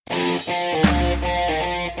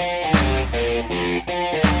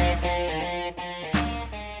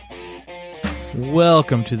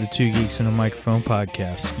Welcome to the Two Geeks and a Microphone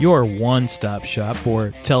podcast, your one-stop shop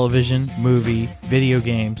for television, movie, video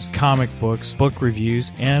games, comic books, book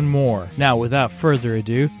reviews, and more. Now, without further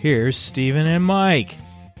ado, here's Steven and Mike.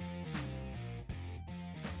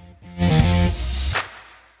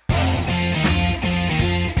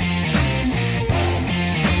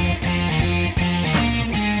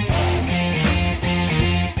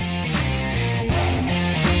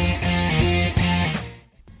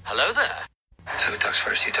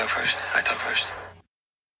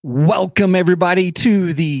 Welcome, everybody,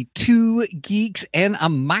 to the Two Geeks and a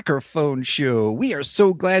Microphone show. We are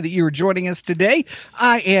so glad that you are joining us today.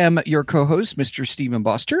 I am your co-host, Mr. Stephen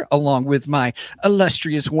Boster, along with my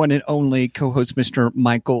illustrious one and only co-host, Mr.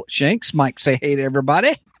 Michael Shanks. Mike, say hey to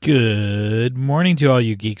everybody. Good morning to all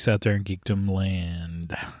you geeks out there in Geekdom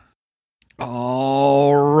Land.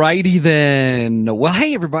 All righty then. Well,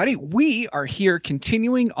 hey, everybody. We are here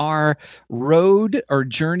continuing our road or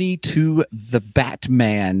journey to the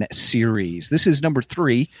Batman series. This is number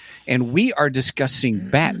 3, and we are discussing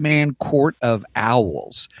Batman Court of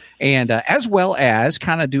Owls, and as well as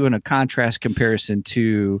kind of doing a contrast comparison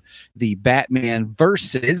to the Batman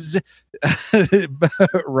versus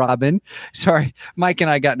Robin. Sorry, Mike and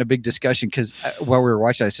I got in a big discussion because while we were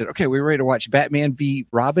watching, I said, okay, we're ready to watch Batman v.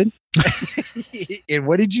 Robin. And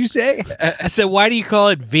what did you say? I said, why do you call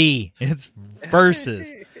it V? It's versus.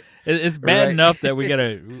 It's bad enough that we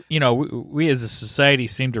gotta, we as a society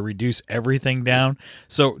seem to reduce everything down.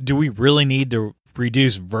 So do we really need to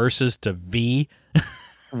reduce versus to V?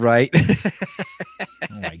 Right. Oh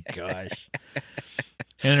my gosh.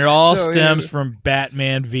 And it all stems from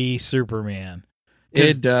Batman v Superman.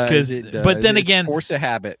 It does. But then again, force of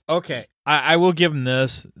habit. Okay, I will give them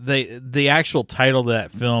this. The actual title of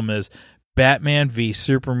that film is Batman v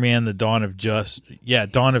Superman: The Dawn of Justice.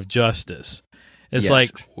 It's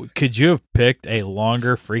like, could you have picked a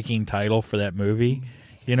longer freaking title for that movie?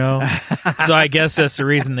 So I guess that's the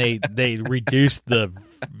reason they reduced the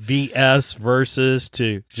VS versus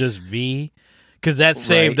to just V, because that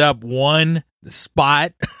saved up one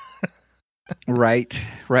spot. Right.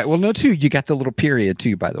 Well, no, too. You got the little period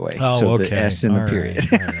too, by the way. Oh, so okay. The S in the period.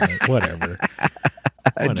 All right. Whatever.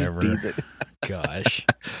 Whatever. Gosh.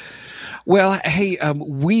 Well, hey,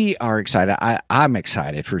 we are excited. I'm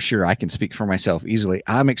excited for sure. I can speak for myself easily.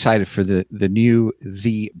 I'm excited for the new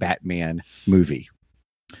The Batman movie.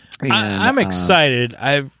 And, I'm excited.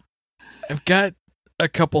 I've got a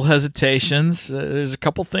couple hesitations. There's a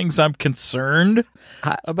couple things I'm concerned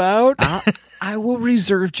about. I will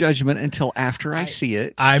reserve judgment until after I see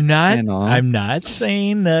it. I'm not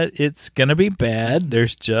saying that it's gonna be bad.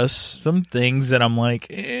 There's just some things that I'm like,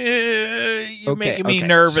 you're making me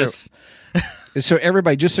nervous. So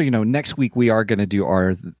everybody, just so you know, next week we are going to do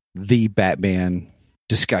our The Batman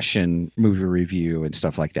discussion, movie review, and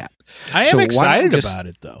stuff like that. I am excited about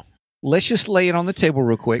it, though. Let's just lay it on the table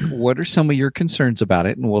real quick. What are some of your concerns about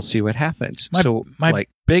it, and we'll see what happens. My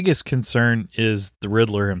biggest concern is the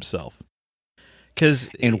Riddler himself.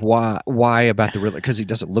 And why about the Riddler? Because he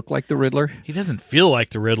doesn't look like the Riddler? He doesn't feel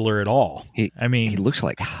like the Riddler at all. He looks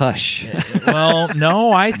like Hush. Well,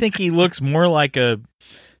 no, I think he looks more like a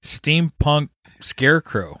steampunk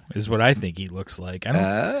scarecrow is what I think he looks like.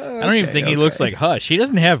 I don't even think he looks like Hush. He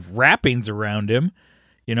doesn't have wrappings around him,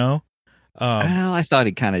 Well, I thought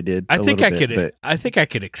he kind of did. I think I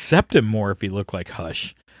could accept him more if he looked like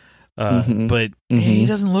Hush. But he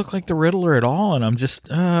doesn't look like the Riddler at all, and I'm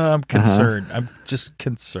just I'm concerned. I'm just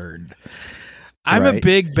concerned. I'm a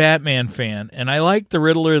big Batman fan, and I like the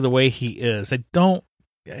Riddler the way he is. I don't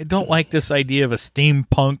like this idea of a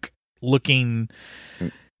steampunk looking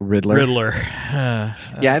Riddler.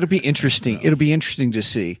 Yeah, it'll be interesting. It'll be interesting to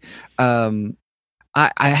see. I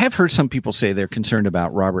have heard some people say they're concerned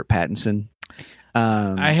about Robert Pattinson.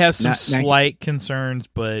 I have some slight concerns,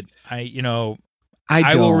 but I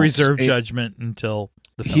will reserve judgment until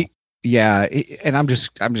the film. And I'm just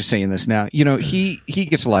saying this now. He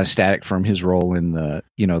gets a lot of static from his role in the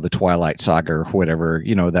the Twilight Saga or whatever.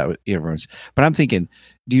 That everyone's. But I'm thinking,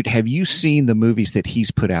 dude, have you seen the movies that he's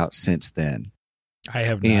put out since then? I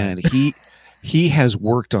have not. And he has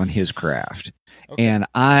worked on his craft. Okay. And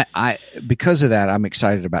I because of that, I'm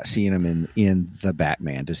excited about seeing him in the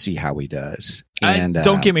Batman to see how he does. And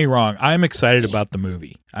don't get me wrong, I'm excited about the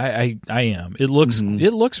movie. I am. It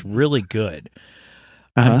looks really good.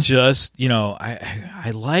 I'm just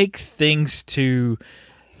I like things to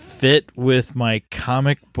fit with my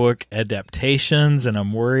comic book adaptations, and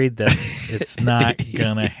I'm worried that it's not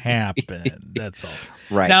gonna happen. That's all.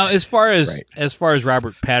 Right now, as far as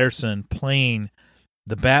Robert Pattinson playing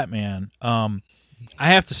the Batman, I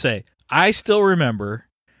have to say, I still remember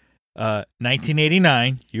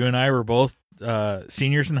 1989. You and I were both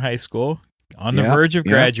seniors in high school, on the verge of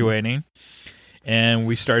graduating, and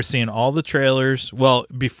we started seeing all the trailers. Well,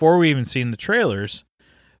 before we even seen the trailers,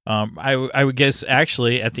 I would guess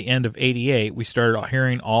actually at the end of '88, we started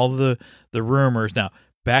hearing all the rumors. Now,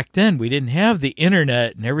 back then, we didn't have the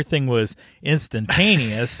internet and everything was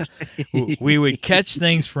instantaneous. We would catch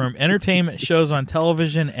things from entertainment shows on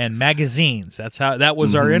television and magazines. That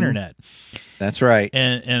was our internet. That's right.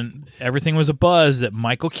 And everything was a buzz that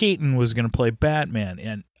Michael Keaton was going to play Batman.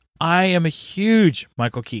 And I am a huge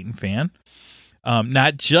Michael Keaton fan.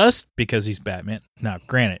 Not just because he's Batman. Now,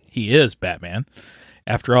 granted, he is Batman.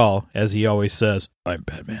 After all, as he always says, I'm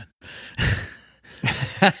Batman.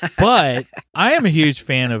 But I am a huge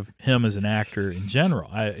fan of him as an actor in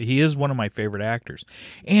general. He is one of my favorite actors.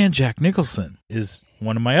 And Jack Nicholson is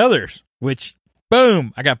one of my others, which,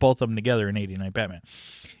 boom, I got both of them together in '89 Batman.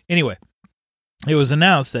 Anyway, it was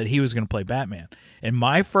announced that he was going to play Batman. And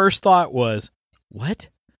my first thought was, what?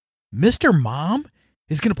 Mr. Mom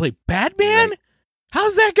is going to play Batman? Right.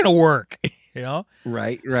 How's that going to work? You know?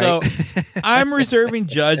 Right. So I'm reserving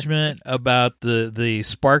judgment about the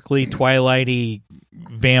sparkly, twilighty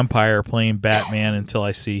vampire playing Batman until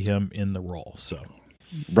I see him in the role. So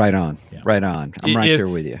right on. I'm right there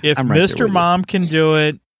with you. If Mr. Mom can do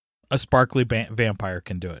it, a sparkly vampire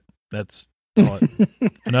can do it. That's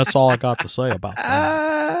all I got to say about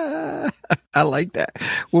that. I like that.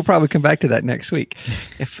 We'll probably come back to that next week.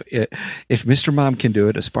 If Mr. Mom can do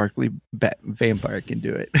it, a sparkly vampire can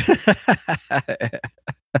do it.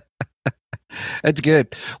 That's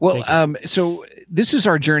good. Well, so this is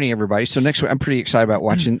our journey, everybody. So next week, I'm pretty excited about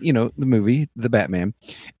watching, the movie, The Batman.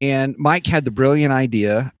 And Mike had the brilliant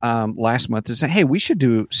idea last month to say, hey, we should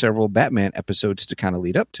do several Batman episodes to kind of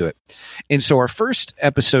lead up to it. And so our first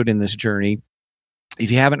episode in this journey,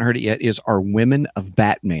 if you haven't heard it yet, is our Women of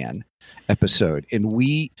Batman episode. And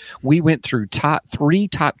we went through three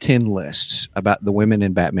top 10 lists about the women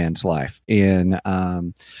in Batman's life. And I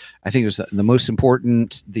think it was the most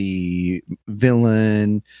important, the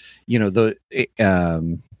villain, oh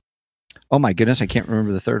my goodness, I can't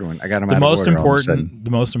remember the third one. I got them out of order. The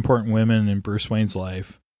most important women in Bruce Wayne's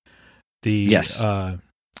life. The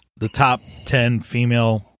top 10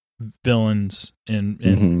 female villains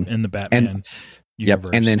in the Batman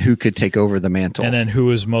universe. And then who could take over the mantle? And then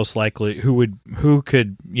who is most likely who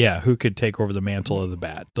could take over the mantle of the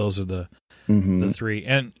Bat? Those are the three.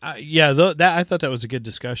 And I thought that was a good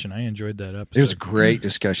discussion. I enjoyed that episode. It was great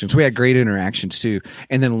discussions. We had great interactions too.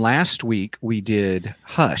 And then last week we did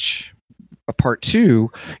Hush. A part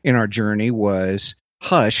 2 in our journey was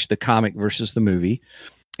Hush, the comic versus the movie.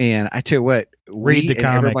 And I tell you what, read the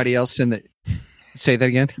comic. Everybody else in the say that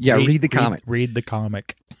again. Yeah, read the comic. Read the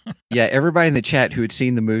comic. Yeah, everybody in the chat who had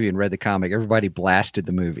seen the movie and read the comic, everybody blasted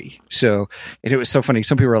the movie. So, and it was so funny.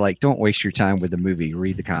 Some people were like, "Don't waste your time with the movie.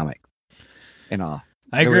 Read the comic." And all.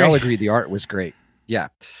 I agree. We all agreed the art was great. Yeah.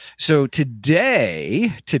 So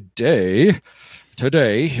today,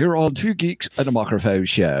 here on Two Geeks and a Microphone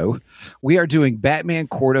Show, we are doing Batman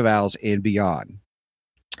Court of Owls and Beyond.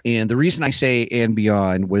 And the reason I say and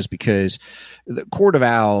beyond was because the Court of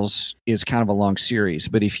Owls is kind of a long series.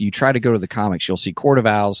 But if you try to go to the comics, you'll see Court of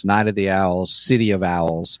Owls, Night of the Owls, City of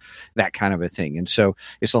Owls, that kind of a thing. And so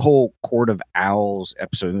it's the whole Court of Owls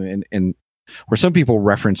episode. And where some people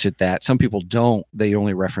reference it that, some people don't. They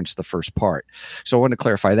only reference the first part. So I wanted to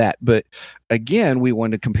clarify that. But again, we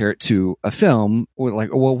wanted to compare it to a film. We're like,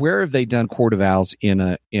 well, where have they done Court of Owls in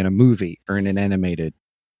a movie or in an animated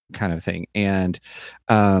kind of thing? And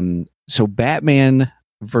so Batman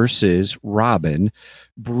versus Robin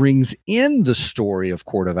brings in the story of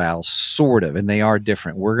Court of Owls, sort of, and they are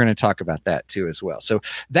different. We're going to talk about that too as well. So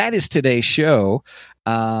that is today's show.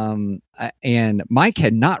 And Mike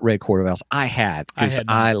had not read Court of Owls. I had, because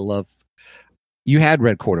I love. You had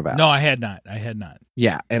read Court of Owls. No, I had not.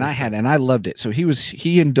 Yeah, and I had, and I loved it. So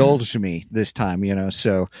he indulged me this time,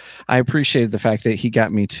 So I appreciated the fact that he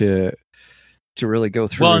got me to really go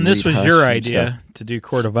through. Well, and this was your idea to do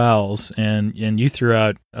Court of Owls, and you threw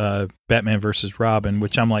out Batman versus Robin,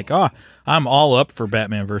 which I'm like, I'm all up for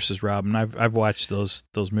Batman versus Robin. I've watched those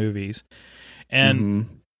movies, and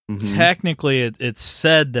technically, it's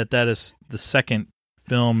said that is the second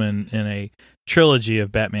film in a trilogy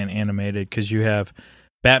of Batman animated, because you have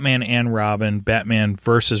Batman and Robin, Batman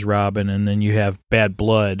versus Robin, and then you have Bad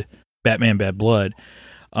Blood, Batman Bad Blood.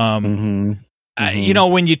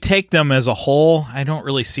 When you take them as a whole, I don't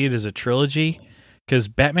really see it as a trilogy, because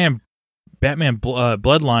Batman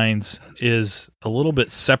Bloodlines is a little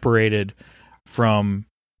bit separated from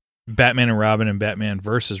Batman and Robin and Batman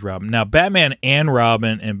versus Robin. Now, Batman and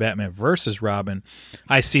Robin and Batman versus Robin,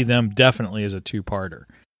 I see them definitely as a two-parter.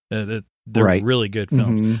 They're really good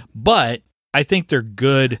films. But I think they're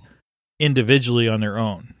good individually on their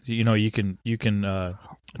own. You know, you can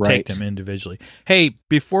take them individually. Hey,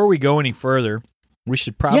 before we go any further, we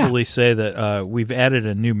should probably say that we've added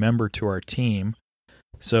a new member to our team.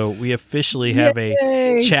 So we officially have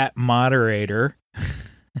a chat moderator.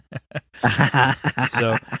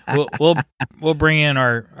 So we'll bring in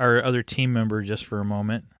our other team member just for a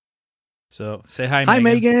moment. So say hi,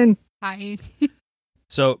 Megan. Hi, Megan. Hi.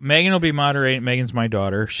 So Megan will be moderating. Megan's my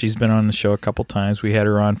daughter. She's been on the show a couple times. We had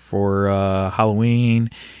her on for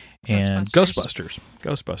Halloween and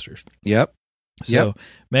Ghostbusters. Yep. So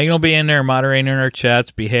Megan will be in there moderating our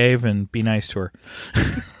chats. Behave and be nice to her.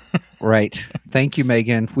 Right. Thank you,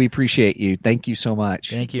 Megan. We appreciate you. Thank you so much.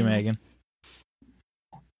 Thank you, Megan.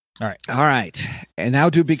 All right. And now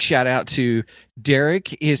do a big shout out to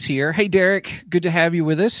Derek is here. Hey, Derek. Good to have you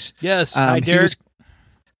with us. Yes. Hi, Derek.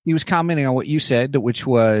 He was commenting on what you said, which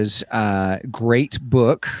was great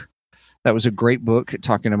book. That was a great book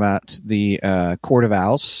talking about the Court of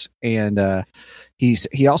Owls. And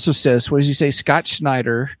he also says, what does he say? Scott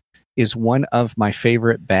Snyder is one of my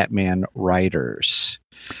favorite Batman writers.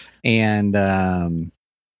 And I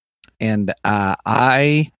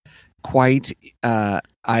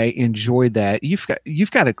enjoyed that.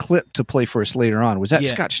 You've got a clip to play for us later on. Was that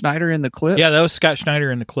Scott Snyder in the clip? Yeah, that was Scott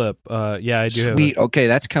Schneider in the clip. I do. Sweet. Okay,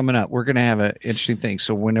 that's coming up. We're going to have an interesting thing.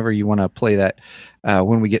 So whenever you want to play that,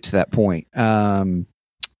 when we get to that point,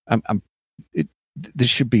 this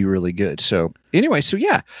should be really good. So anyway, so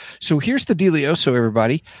here's the dealio.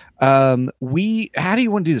 Everybody, how do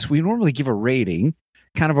you want to do this? We normally give a rating,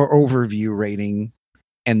 kind of an overview rating,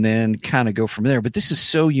 and then kind of go from there. But this is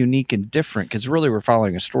so unique and different because really we're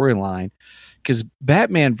following a storyline, because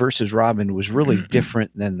Batman versus Robin was really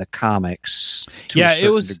different than the comics.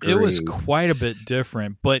 It was quite a bit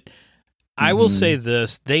different. But I will say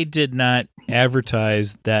this, they did not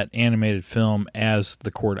advertise that animated film as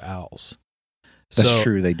the Court of Owls. That's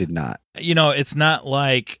true. They did not. You know, it's not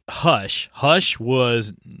like Hush. Hush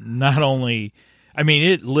was not only, I mean,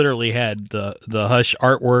 it literally had the Hush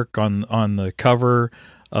artwork on the cover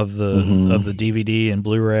of the DVD and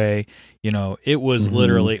Blu-ray. You know, it was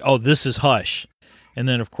literally, oh, this is Hush. And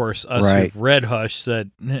then, of course, us who've read Hush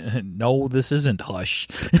said, no, this isn't Hush.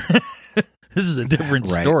 This is a different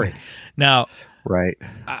story. Now,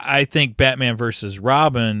 I think Batman versus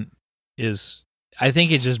Robin is, I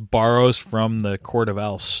think it just borrows from the Court of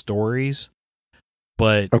Owls stories,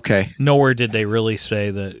 but nowhere did they really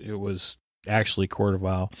say that it was actually Court of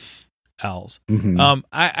Owls.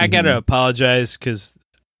 I got to apologize because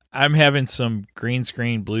I'm having some green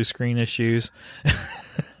screen, blue screen issues.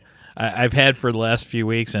 I've had for the last few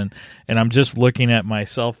weeks, and I'm just looking at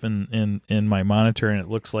myself in my monitor, and it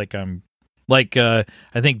looks like I'm like I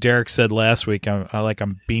think Derek said last week,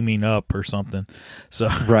 I'm beaming up or something. So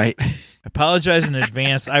I apologize in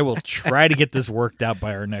advance. I will try to get this worked out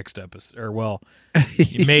by our next episode, or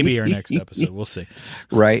maybe our next episode. We'll see.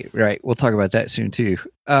 Right. We'll talk about that soon too.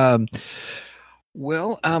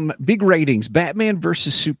 Big ratings. Batman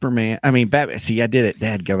versus Superman. I mean, Batman. See, I did it,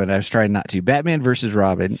 dadgummit. I was trying not to. Batman versus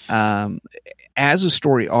Robin, as a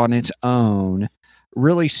story on its own,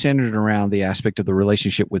 really centered around the aspect of the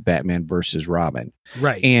relationship with Batman versus Robin.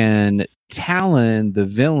 Right. And Talon, the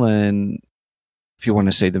villain, if you want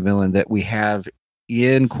to say the villain that we have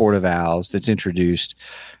in Court of Owls that's introduced,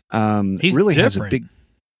 he's really different. has a big.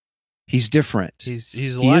 He's different. He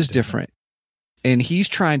is different. And he's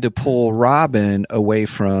trying to pull Robin away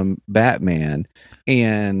from Batman,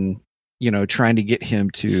 and trying to get him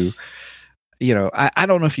to. I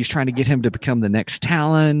don't know if he's trying to get him to become the next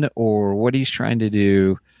Talon or what he's trying to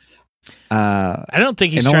do. I don't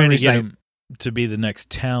think he's trying to get him to be the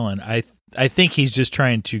next Talon. I think he's just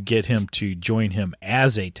trying to get him to join him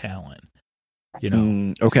as a Talon.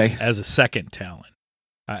 As a second Talon.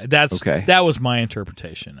 That was my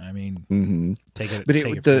interpretation. I mean, take it.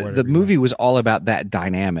 But the movie was all about that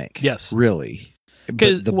dynamic. Yes, really.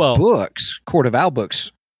 Because the books, Court of Owls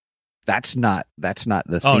books. That's not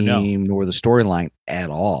the theme nor the storyline at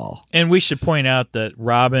all. And we should point out that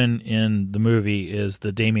Robin in the movie is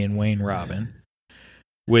the Damian Wayne Robin,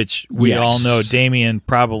 which we all know Damian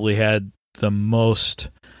probably had the most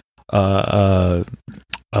I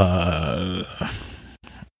don't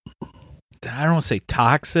want to say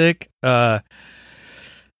toxic,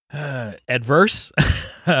 adverse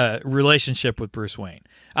relationship with Bruce Wayne.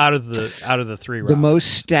 Out of the three, the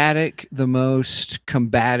most static, the most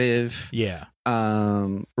combative,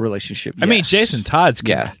 relationship. I mean, Jason Todd's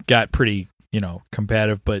got pretty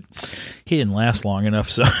combative, but he didn't last long enough.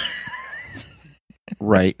 So,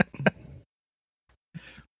 right.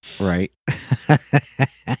 Right.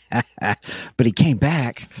 But he came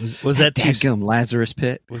back. Was that too soon? Lazarus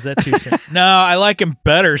Pit? Was that too soon? No, I like him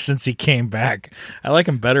better since he came back. I like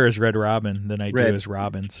him better as Red Robin than I do as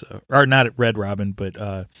Robin. So, or not Red Robin, but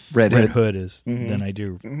Red Hood is than I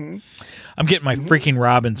do. Mm-hmm. I'm getting my freaking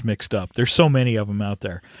Robins mixed up. There's so many of them out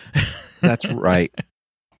there. That's right.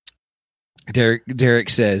 Derek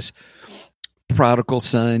says, prodigal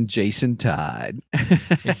son Jason Todd.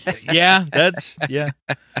 Yeah, that's a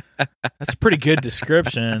pretty good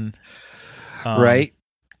description, right?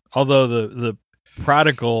 Although the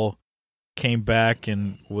prodigal came back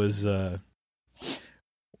and was would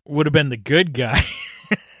have been the good guy.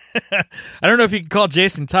 I don't know if you can call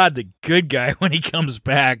Jason Todd the good guy when he comes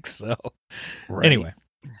back. So anyway.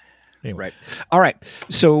 Right. All right.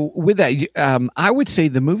 So with that, I would say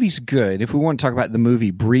the movie's good. If we want to talk about the movie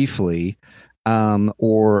briefly,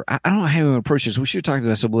 or I don't know how to approach this. We should talk to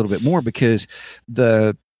this a little bit more because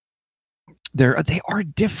they are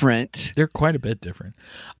different. They're quite a bit different.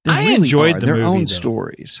 I really enjoyed the their movie, own though.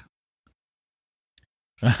 stories.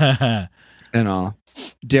 And all.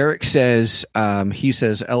 Derek says, he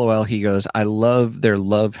says, LOL. He goes, I love their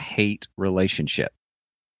love-hate relationship.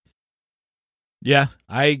 Yeah,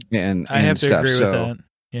 I have to agree with that.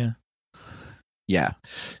 Yeah. Yeah.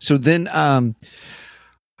 So then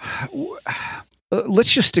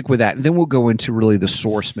let's just stick with that. And then we'll go into really the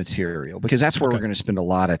source material because that's where we're going to spend a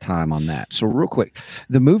lot of time on that. So real quick,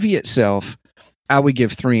 the movie itself, I would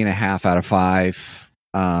give 3.5 out of 5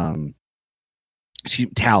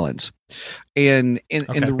 talons. And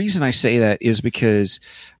the reason I say that is because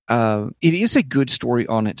it is a good story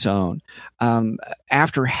on its own.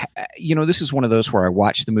 This is one of those where I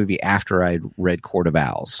watched the movie after I'd read Court of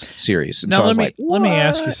Owls series. And now so let me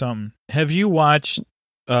ask you something. Have you watched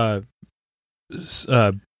what is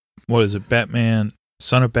it, Batman,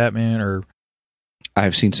 Son of Batman, or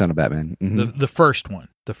I've seen Son of Batman. Mm-hmm. The first one.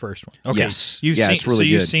 Okay. Yes. It's really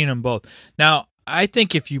good. You've seen them both. Now, I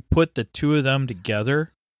think if you put the two of them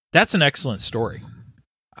together, that's an excellent story.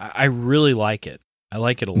 I really like it. I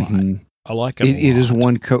like it a lot. Mm-hmm. I like it. It is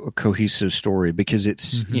one cohesive story because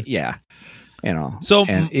it's So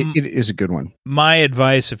it is a good one. My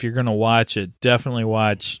advice, if you're going to watch it, definitely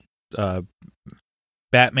watch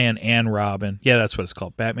Batman and Robin. Yeah, that's what it's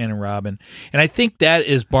called, Batman and Robin. And I think that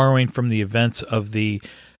is borrowing from the events of the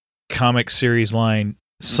comic series line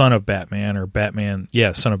Son of Batman or Batman.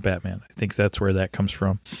 Yeah, Son of Batman. I think that's where that comes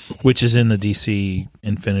from, which is in the DC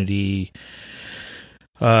Infinity.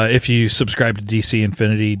 If you subscribe to DC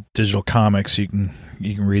Infinity Digital Comics, you can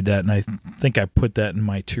read that. And I think I put that in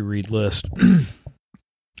my to-read list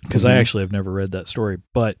because I actually have never read that story.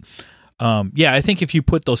 But I think if you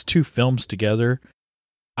put those two films together,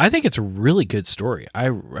 I think it's a really good story. I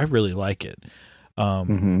really like it.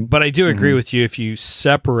 But I do agree with you. If you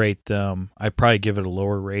separate them, I'd probably give it a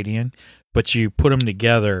lower rating. But you put them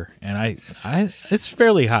together, and it's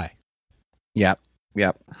fairly high. Yep.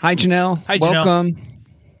 Hi, Janelle. Hi, Janelle. Welcome.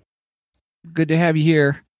 Good to have you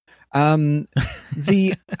here. I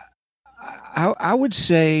would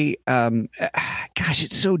say, gosh,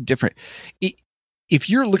 it's so different. If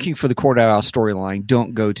you're looking for the Court of Owls storyline,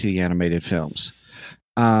 don't go to the animated films.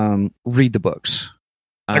 Read the books.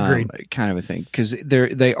 Agreed. Kind of a thing, because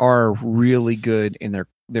they are really good, and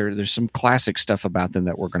there's some classic stuff about them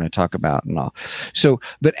that we're going to talk about and all. So,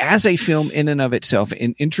 but as a film in and of itself,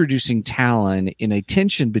 in introducing Talon in a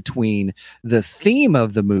tension between the theme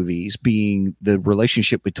of the movies being the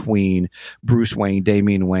relationship between Bruce Wayne,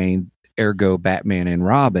 Damian Wayne, ergo Batman and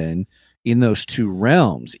Robin, in those two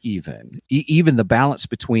realms, even the balance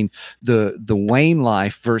between the Wayne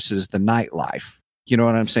life versus the night life. You know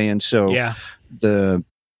what I'm saying? So yeah, there's a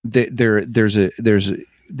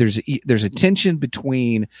tension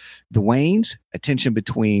between the Waynes, a tension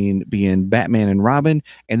between being Batman and Robin,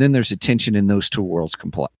 and then there's a tension in those two worlds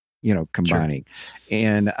combining. Sure.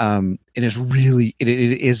 And it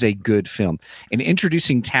is a good film. And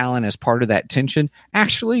introducing Talon as part of that tension,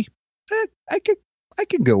 actually, I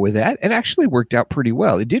can go with that. It actually worked out pretty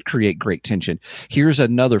well. It did create great tension. Here's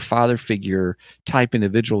another father figure type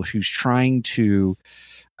individual who's trying to,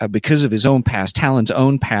 because of his own past, Talon's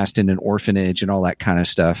own past in an orphanage and all that kind of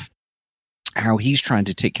stuff, how he's trying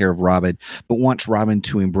to take care of Robin, but wants Robin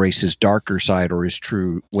to embrace his darker side, or his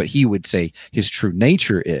true, what he would say his true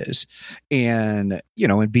nature is. And,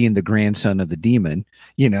 and being the grandson of the demon,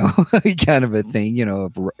 kind of a thing,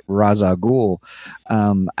 of Ra's al Ghul.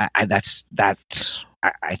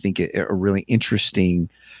 I think a really interesting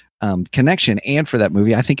connection. And for that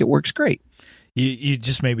movie, I think it works great. You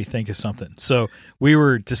just made me think of something. So we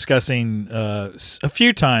were discussing a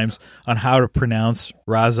few times on how to pronounce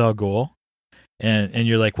Ra's al Ghul, and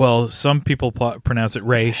you're like, well, some people pronounce it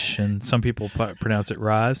Raish, and some people pronounce it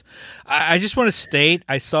Raz. I just want to state,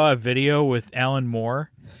 I saw a video with Alan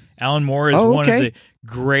Moore. Alan Moore is one of the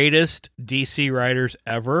greatest DC writers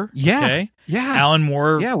ever. Yeah, okay? yeah. Alan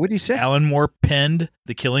Moore. Yeah, what do you say? Alan Moore penned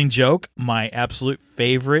The Killing Joke, my absolute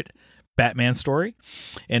favorite Batman story,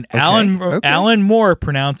 and Alan Moore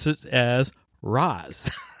pronounces it as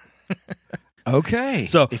Raz. Okay,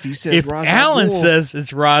 so if he says if Ra's Alan al Ghul, says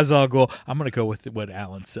it's Ra's al Ghul, I'm going to go with what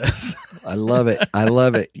Alan says. I love it. I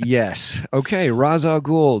love it. Yes. Okay, Ra's al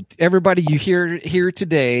Ghul. Everybody, you hear here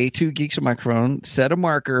today, Two Geeks a Microphone, set a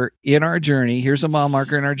marker in our journey. Here's a mile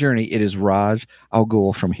marker in our journey. It is Ra's al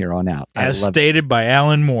Ghul from here on out. As stated by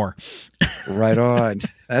Alan Moore. Right on.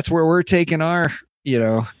 That's where we're taking our,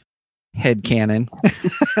 head canon.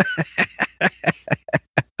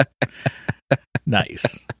 Nice.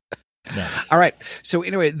 All right. So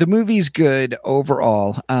anyway, the movie's good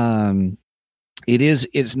overall.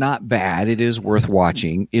 It's not bad. It is worth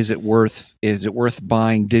watching. Is it worth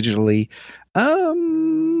buying digitally?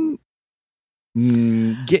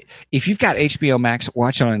 If you've got HBO Max,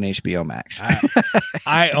 watch it on HBO Max.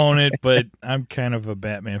 I own it, but I'm kind of a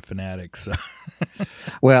Batman fanatic, so.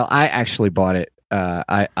 Well, I actually bought it.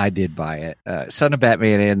 I did buy it. Son of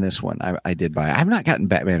Batman and this one, I did buy it. I've not gotten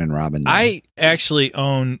Batman and Robin, though. I actually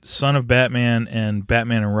own Son of Batman and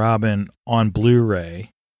Batman and Robin on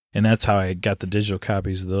Blu-ray, and that's how I got the digital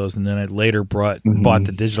copies of those. And then I later bought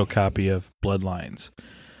the digital copy of Bloodlines.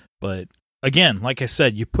 But again, like I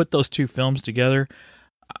said, you put those two films together,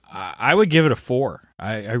 I would give it a 4.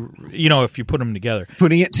 If you put them together,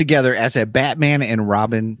 putting it together as a Batman and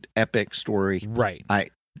Robin epic story, right?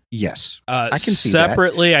 Yes, I can see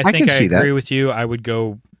separately. That. I think I agree with you. I would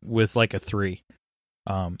go with like a 3,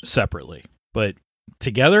 separately, but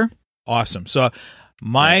together, awesome. So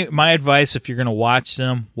my advice, if you're going to watch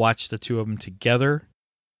them, watch the two of them together.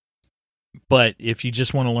 But if you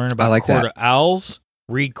just want to learn about Court of Owls,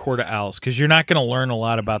 read Court of Owls, because you're not going to learn a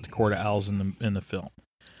lot about the Court of Owls in the film.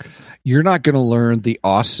 You're not going to learn the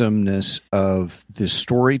awesomeness of the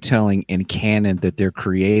storytelling and canon that they're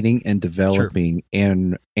creating and developing,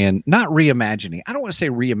 and not reimagining. I don't want to say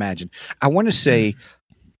reimagine. I want to say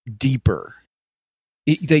deeper.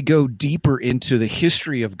 They go deeper into the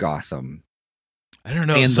history of Gotham. I don't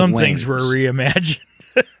know. Some things were reimagined.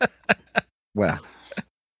 Well,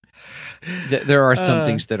 there are some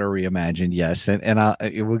things that are reimagined, yes,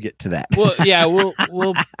 and we'll get to that. Well, yeah,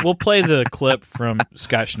 we'll play the clip from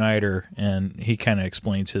Scott Schneider, and he kind of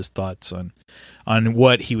explains his thoughts on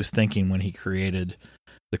what he was thinking when he created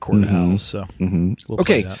the Court of Owls. So, we'll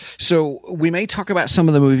play that. So we may talk about some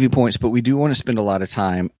of the movie points, but we do want to spend a lot of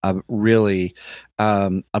time really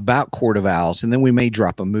about Court of Owls, and then we may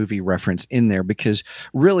drop a movie reference in there, because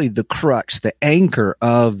really the crux, the anchor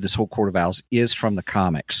of this whole Court of Owls is from the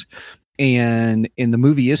comics. And the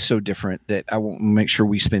movie is so different that I want to make sure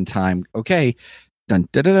we spend time. Okay, dun,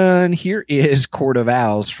 dun, dun, dun, here is Court of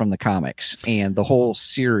Owls from the comics and the whole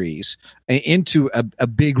series into a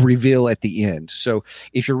big reveal at the end. So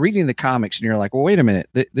if you're reading the comics and you're like, well, wait a minute,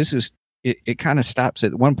 this is it kind of stops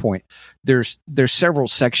at one point. There's several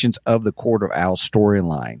sections of the Court of Owls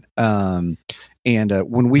storyline. And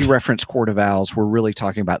when we reference Court of Owls, we're really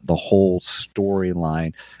talking about the whole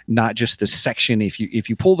storyline, not just the section. If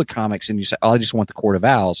you pull the comics and you say, "Oh, I just want the Court of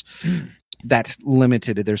Owls," that's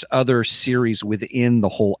limited. There's other series within the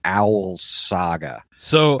whole Owls saga.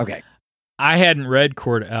 So, okay, I hadn't read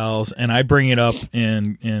Court of Owls, and I bring it up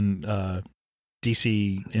in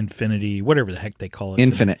DC Infinity, whatever the heck they call it,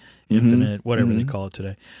 Infinite, whatever they call it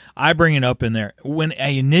today. I bring it up in there. When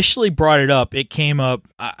I initially brought it up, it came up.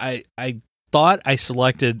 I thought I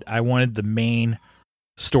wanted the main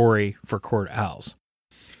story for Court of Owls.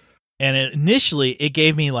 And initially, it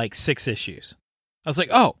gave me like 6 issues. I was like,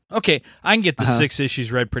 oh, okay, I can get the 6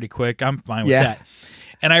 issues read pretty quick. I'm fine with that.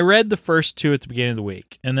 And I read the first 2 at the beginning of the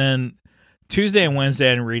week. And then Tuesday and Wednesday,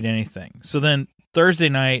 I didn't read anything. So then Thursday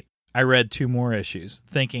night, I read 2 more issues,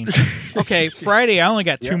 thinking, okay, Friday, I only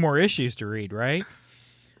got 2 more issues to read, right?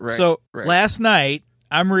 So last night,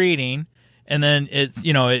 I'm reading. And then it's,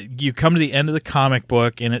 you come to the end of the comic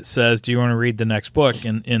book and it says, do you want to read the next book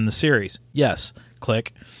in the series? Yes.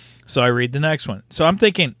 Click. So I read the next one. So I'm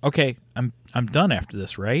thinking, okay, I'm done after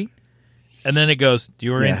this, right? And then it goes, do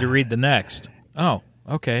you want to read the next? Oh,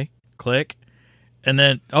 okay. Click. And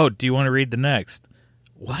then, oh, do you want to read the next?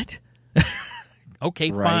 What?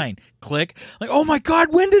 Okay, fine. Click. Like, oh my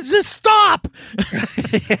God, when does this stop?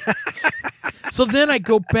 So then I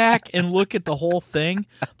go back and look at the whole thing.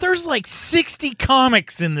 There's like 60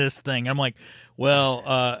 comics in this thing. I'm like,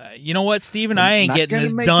 well, you know what, Steven? I ain't getting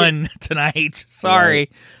this done tonight. Sorry.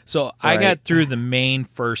 Right. So I got through the main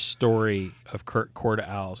first story of Court of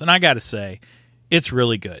Owls, and I got to say, it's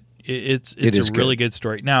really good. It's a really good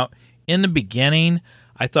story. Now, in the beginning,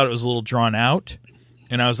 I thought it was a little drawn out,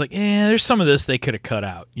 and I was like, there's some of this they could have cut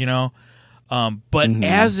out, you know? But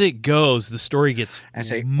as it goes, the story gets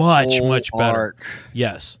much better. Arc.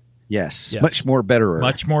 Yes. Much more better.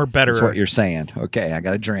 Much more better. That's what you're saying. Okay, I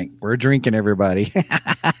got a drink. We're drinking, everybody. Shoot,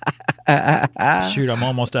 I'm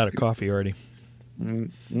almost out of coffee already.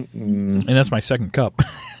 And that's my second cup.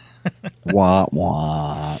 Wah,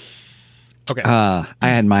 wah. Okay. I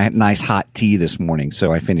had my nice hot tea this morning,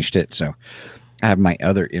 so I finished it. So I have my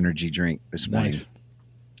other energy drink this morning. Nice.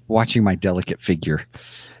 Watching my delicate figure.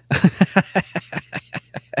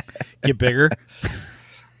 Get bigger?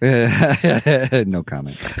 No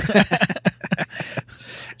comment.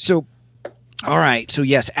 So, all right. So,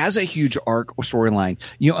 yes, as a huge arc storyline,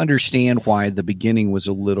 you understand why the beginning was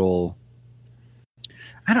a little.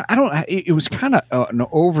 It was kind of an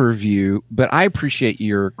overview, but I appreciate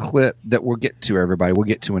your clip that we'll get to, everybody. We'll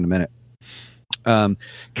get to in a minute. Kind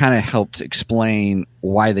of helped explain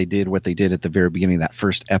why they did what they did at the very beginning of that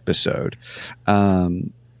first episode.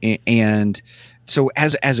 And so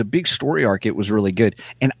as a big story arc, it was really good.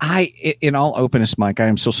 And in all openness, Mike, I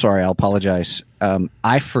am so sorry. I'll apologize.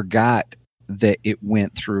 I forgot that it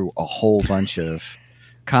went through a whole bunch of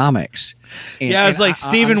comics. I was like,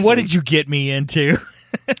 Steven, honestly, what did you get me into?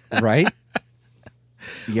 Right?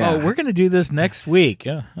 Yeah. Oh, we're going to do this next week.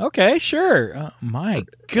 Okay, sure. My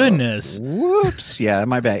goodness. Whoops. Yeah,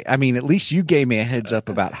 my bad. I mean, at least you gave me a heads up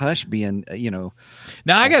about Hush being,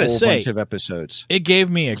 now I got to say, bunch of episodes. It gave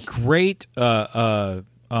me a great Mr.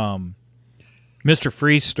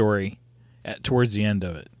 Freeze story towards the end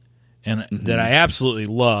of it, and that I absolutely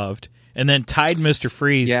loved, and then tied Mr.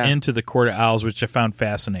 Freeze into the Court of Owls, which I found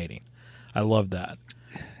fascinating. I love that.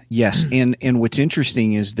 Yes, and what's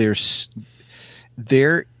interesting is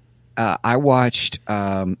I watched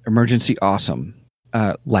Emergency Awesome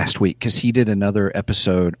last week because he did another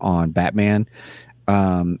episode on Batman,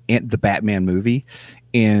 and the Batman movie,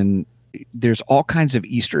 and there's all kinds of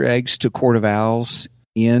Easter eggs to Court of Owls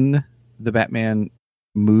in the Batman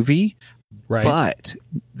movie. Right. But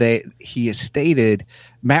he has stated,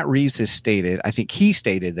 Matt Reeves has stated, I think he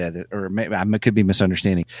stated that, or maybe I could be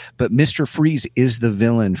misunderstanding, but Mr. Freeze is the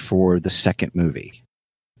villain for the second movie,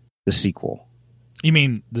 the sequel. You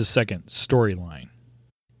mean the second storyline?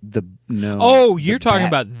 No. Oh, you're talking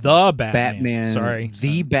about the Batman. Sorry.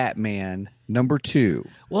 The Batman number 2.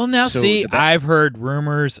 Well, now see, I've heard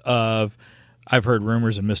rumors of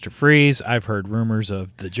Mr. Freeze. I've heard rumors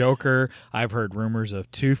of the Joker. I've heard rumors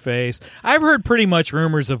of Two-Face. I've heard pretty much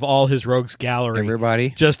rumors of all his rogues gallery. Everybody,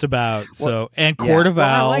 just about. And Court of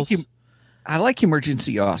Owls. I like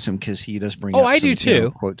Emergency Awesome because he does bring. Oh, I do too.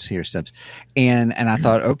 Quotes here, steps, and I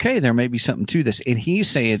thought, okay, there may be something to this, and he's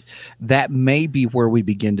saying that may be where we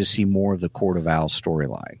begin to see more of the Court of Owls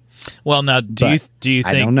storyline. Well, now, do you think?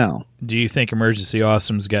 I don't know. Do you think Emergency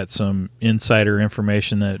Awesome's got some insider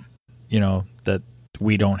information that that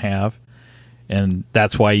we don't have, and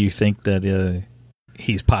that's why you think that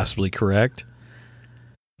he's possibly correct?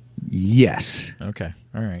 Yes. Okay.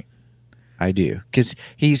 All right. I do, because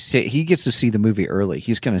he gets to see the movie early.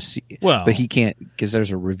 He's going to see, but he can't because there's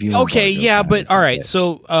a review. Okay, yeah, but all right.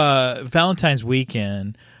 So Valentine's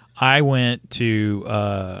weekend, I went to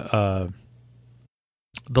the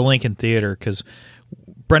Lincoln Theater because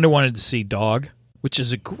Brenda wanted to see Dog, which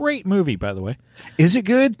is a great movie, by the way. Is it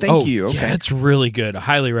good? Thank you. Okay, yeah, it's really good. I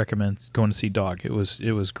highly recommend going to see Dog. It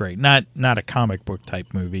was great. Not a comic book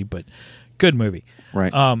type movie, but good movie.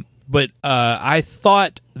 Right. But I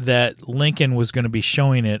thought that Lincoln was going to be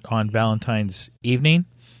showing it on Valentine's evening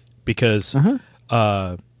because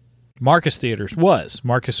Marcus Theaters was.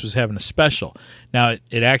 Marcus was having a special. Now,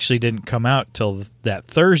 it actually didn't come out till that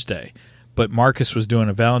Thursday, but Marcus was doing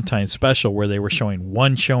a Valentine's special where they were showing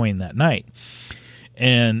one showing that night.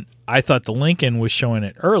 And I thought the Lincoln was showing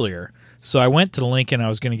it earlier. So I went to the Lincoln. I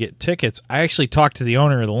was going to get tickets. I actually talked to the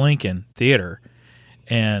owner of the Lincoln Theater.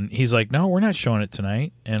 And he's like, no, we're not showing it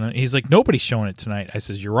tonight. And he's like, nobody's showing it tonight. I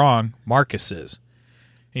says, you're wrong. Marcus is.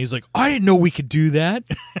 And he's like, I didn't know we could do that.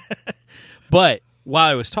 But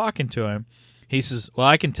while I was talking to him, he says, well,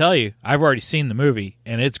 I can tell you, I've already seen the movie,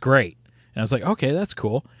 and it's great. And I was like, okay, that's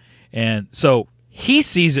cool. And so he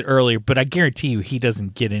sees it earlier, but I guarantee you he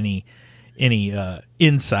doesn't get any any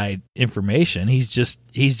inside information. He's just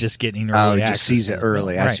getting early access. Just sees it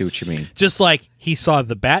early. Right. I see what you mean. Just like he saw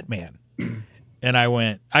the Batman, and I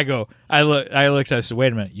looked. I said,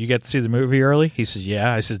 "Wait a minute, you get to see the movie early?" He says,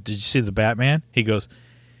 "Yeah." I said, "Did you see the Batman?" He goes,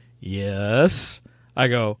 "Yes." I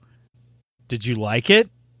go, "Did you like it?"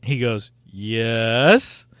 He goes,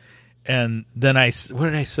 "Yes." And then what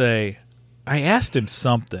did I say? I asked him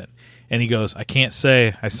something, and he goes, "I can't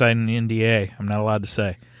say. I signed an NDA. I'm not allowed to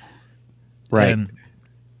say." Right.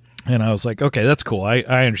 And I was like, "Okay, that's cool. I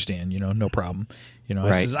understand. No problem." I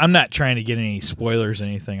right. says, "I'm not trying to get any spoilers or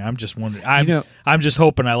anything. I'm just wondering. I'm just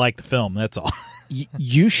hoping I like the film. That's all."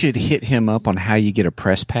 You should hit him up on how you get a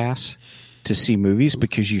press pass to see movies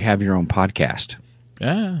because you have your own podcast.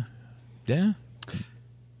 Yeah.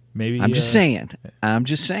 Maybe. I'm just saying.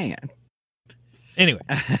 Anyway.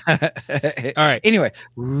 All right. Anyway,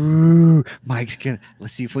 Mike's gonna.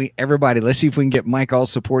 Let's see if we can get Mike all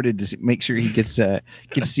supported to make sure he gets to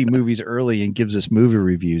see movies early and gives us movie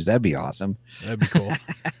reviews. That'd be awesome. That'd be cool.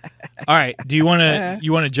 All right. Do you want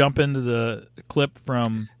to jump into the clip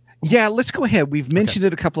from? Yeah, let's go ahead. We've mentioned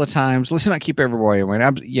it a couple of times. Let's not keep everybody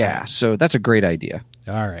waiting. Yeah, so that's a great idea.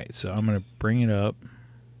 All right. So I'm going to bring it up.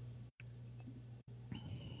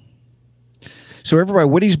 So everybody,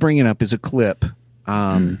 what he's bringing up is a clip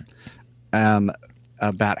about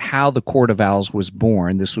how the Court of Owls was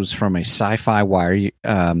born. This was from a Sci-Fi Wire.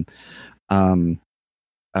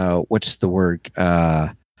 What's the word?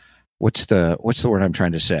 What's the word I'm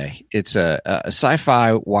trying to say? It's a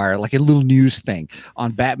Sci-Fi Wire, like a little news thing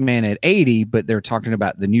on Batman at 80, but they're talking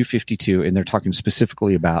about the New 52, and they're talking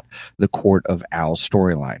specifically about the Court of Owls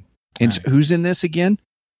storyline. And who's in this again?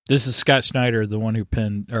 This is Scott Snyder, the one who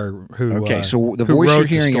penned or who. Okay, so the voice you're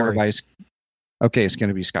hearing, everybody's. Okay, it's going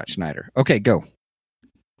to be Scott Snyder. Okay, go.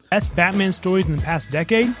 Best Batman stories in the past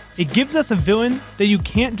decade, it gives us a villain that you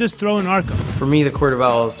can't just throw in Arkham. For me, the Court of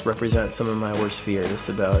Owls represents some of my worst fears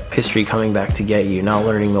about history coming back to get you, not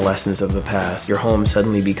learning the lessons of the past, your home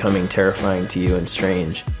suddenly becoming terrifying to you and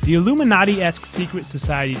strange. The Illuminati-esque secret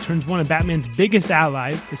society turns one of Batman's biggest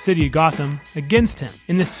allies, the city of Gotham, against him.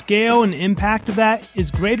 And the scale and impact of that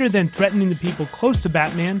is greater than threatening the people close to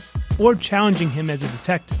Batman or challenging him as a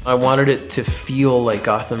detective. I wanted it to feel like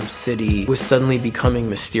Gotham City was suddenly becoming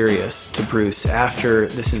mysterious to Bruce after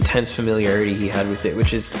this intense familiarity he had with it,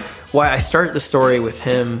 which is why I start the story with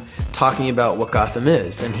him talking about what Gotham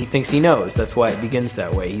is, and he thinks he knows. That's why it begins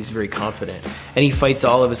that way. He's very confident. And he fights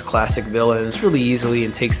all of his classic villains really easily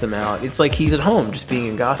and takes them out. It's like he's at home just being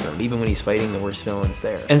in Gotham, even when he's fighting the worst villains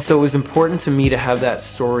there. And so it was important to me to have that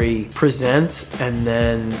story present and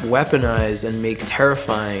then weaponize and make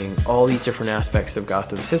terrifying all these different aspects of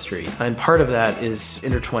Gotham's history. And part of that is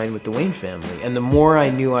intertwined with the Wayne family. And the more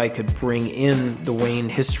I knew I could bring in the Wayne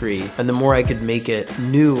history, and the more I could make it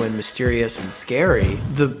new and mysterious and scary,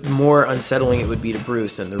 the more unsettling it would be to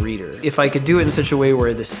Bruce and the reader. If I could do it in such a way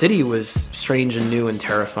where the city was strange and new and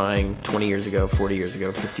terrifying 20 years ago, 40 years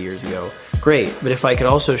ago, 50 years ago, great. But if I could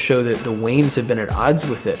also show that the Waynes had been at odds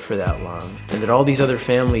with it for that long, and that all these other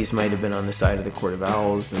families might have been on the side of the Court of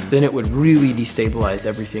Owls, and then it would really destabilize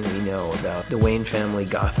everything we know about the Wayne family,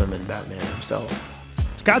 Gotham, and Batman himself.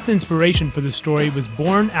 Scott's inspiration for the story was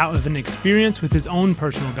born out of an experience with his own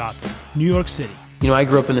personal Gotham, New York City. You know, I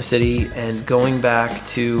grew up in the city, and going back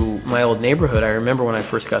to my old neighborhood, I remember when I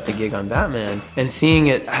first got the gig on Batman, and seeing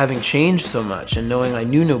it having changed so much, and knowing I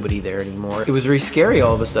knew nobody there anymore. It was very scary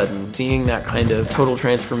all of a sudden, seeing that kind of total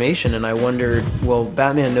transformation, and I wondered, well,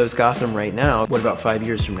 Batman knows Gotham right now. What about 5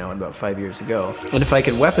 years from now? What about 5 years ago? And if I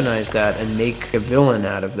could weaponize that and make a villain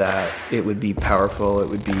out of that, it would be powerful. It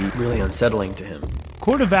would be really unsettling to him.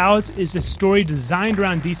 Court of Owls is a story designed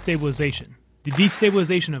around destabilization. The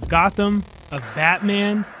destabilization of Gotham, of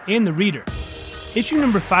Batman, and the reader. Issue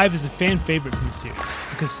number 5 is a fan favorite from the series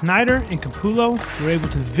because Snyder and Capullo were able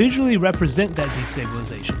to visually represent that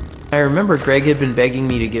destabilization. I remember Greg had been begging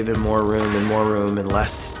me to give him more room and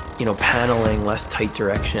less, paneling, less tight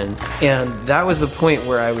direction. And that was the point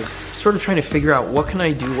where I was sort of trying to figure out what can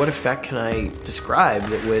I do, what effect can I describe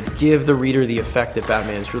that would give the reader the effect that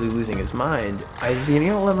Batman is really losing his mind. I was,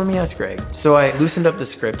 let me ask Greg. So I loosened up the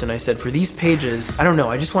script and I said, for these pages, I don't know,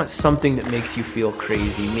 I just want something that makes you feel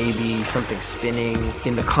crazy. Maybe something spinning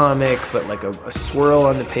in the comic, but like a swirl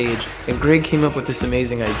on the page. And Greg came up with this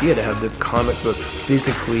amazing idea to have the comic book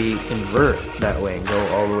physically invert that way and go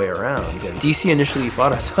all the way around. And DC initially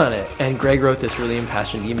fought us on it. And Greg wrote this really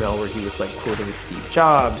impassioned email where he was like quoting Steve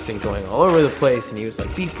Jobs and going all over the place, and he was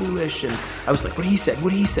like, be foolish. And I was like, what he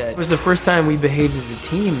said. It was the first time we behaved as a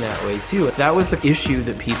team that way too. That was the issue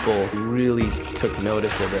that people really took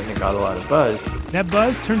notice of it, and it got a lot of buzz. That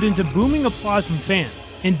buzz turned into booming applause from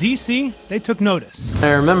fans. In DC, they took notice.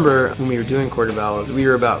 I remember when we were doing Court of Owls, we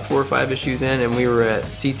were about 4 or 5 issues in, and we were at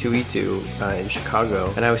C2E2 in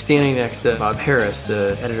Chicago, and I was standing next to Bob Harris,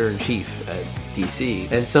 the editor-in-chief at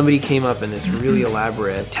DC, and somebody came up in this really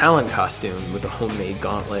elaborate talent costume with a homemade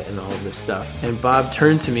gauntlet and all of this stuff. And Bob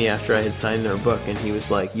turned to me after I had signed their book, and he was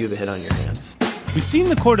like, you have a hit on your hands. We've seen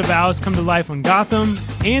the Court of Owls come to life on Gotham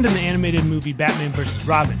and in the animated movie Batman vs.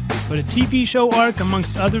 Robin, but a TV show arc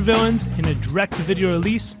amongst other villains in a direct-to-video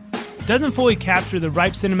release doesn't fully capture the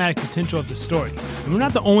ripe cinematic potential of the story, and we're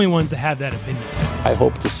not the only ones that have that opinion. I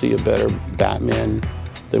hope to see a better Batman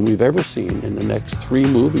than we've ever seen in the next 3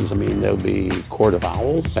 movies. I mean, there'll be Court of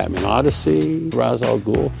Owls, Batman Odyssey, Ra's al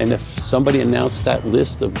Ghul, and if somebody announced that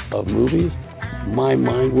list of movies, my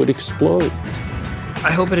mind would explode.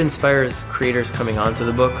 I hope it inspires creators coming onto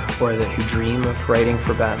the book or that who dream of writing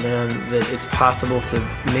for Batman that it's possible to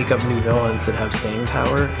make up new villains that have staying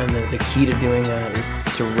power, and that the key to doing that is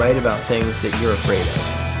to write about things that you're afraid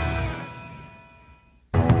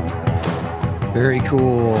of. Very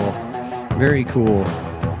cool. Very cool.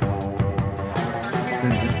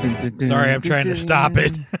 Sorry, I'm trying to stop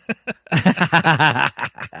it.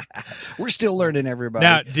 We're still learning, everybody.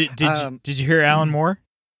 Now, did you hear Alan Moore?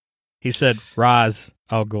 He said, Ra's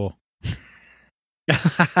al Ghul.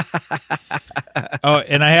 Oh,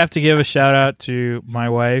 and I have to give a shout out to my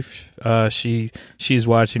wife. She's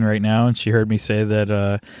watching right now, and she heard me say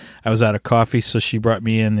that I was out of coffee, so she brought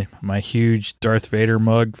me in my huge Darth Vader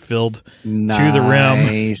mug filled to the rim.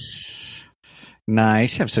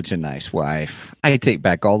 Nice. You have such a nice wife. I take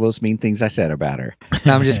back all those mean things I said about her.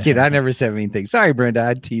 No, I'm just kidding. I never said mean things. Sorry, Brenda.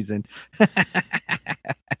 I'm teasing.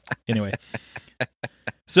 Anyway.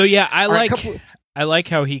 So yeah, I like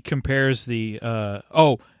how he compares the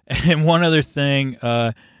and one other thing,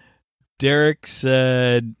 Derek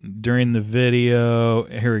said during the video,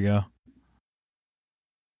 here we go.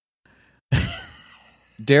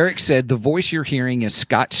 Derek said, the voice you're hearing is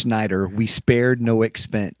Scott Snyder. We spared no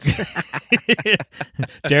expense.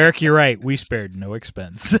 Derek, you're right. We spared no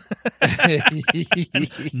expense.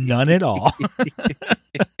 None at all.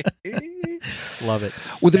 Love it.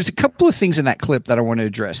 Well, there's a couple of things in that clip that I want to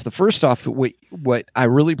address. The first off, what I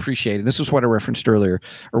really appreciate, and this is what I referenced earlier,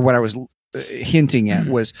 or what I was hinting at,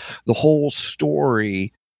 was the whole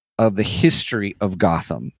story of the history of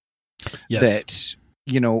Gotham. Yes. That,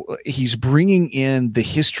 he's bringing in the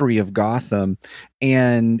history of Gotham,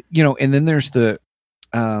 and, and then there's the,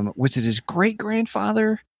 was it his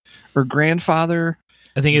great-grandfather or grandfather?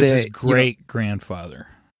 I think it's his great-grandfather.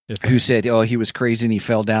 Who said, he was crazy and he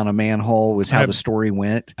fell down a manhole, was how the story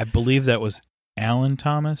went. I believe that was Alan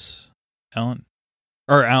Thomas. Alan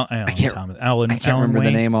Thomas. I can't remember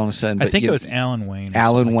Wayne. the name all of a sudden. I think it was Alan Wayne.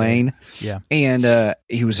 Alan Wayne. Yeah. And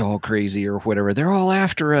he was all crazy or whatever. They're all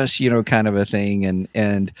after us, kind of a thing.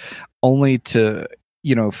 And only to,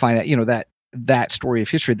 find out, that story of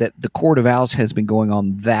history, that the Court of Owls has been going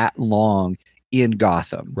on that long in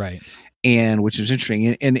Gotham. Right. And which is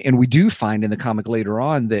interesting. And we do find in the comic later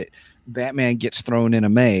on that Batman gets thrown in a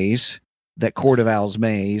maze, that Court of Owls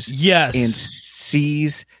maze. Yes. And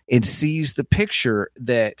sees the picture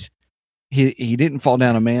that he didn't fall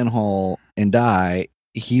down a manhole and die.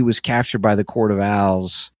 He was captured by the Court of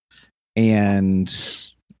Owls and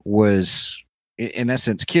was, in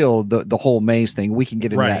essence, killed. The whole maze thing, we can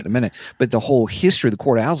get into that in a minute, but the whole history of the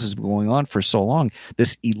Court of Owls has been going on for so long.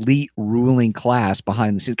 This elite ruling class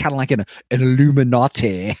behind the scenes, kind of like an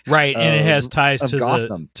Illuminati, right? And it has ties to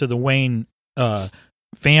Gotham. the Wayne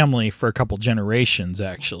family for a couple generations,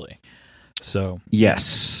 actually. So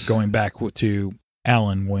yes, going back to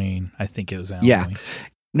Alan Wayne, I think it was Alan Wayne.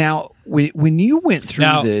 Now, when you went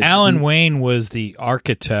through this, Alan Wayne was the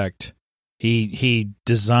architect. He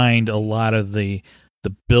designed a lot of the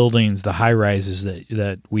buildings, the high rises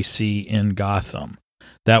that we see in Gotham.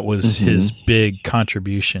 That was his big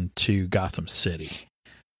contribution to Gotham City.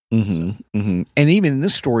 And even in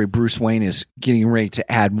this story, Bruce Wayne is getting ready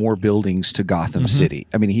to add more buildings to Gotham City.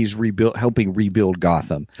 I mean, he's helping rebuild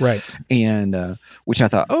Gotham, right? And which I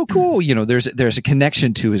thought, oh, cool. There's a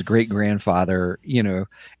connection to his great grandfather.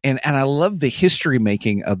 And I love the history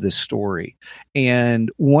making of this story.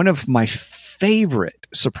 And one of my favorite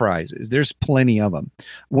surprises, there's plenty of them.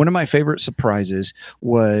 One of my favorite surprises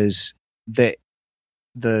was that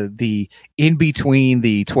the in between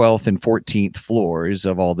the 12th and 14th floors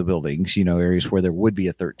of all the buildings, areas where there would be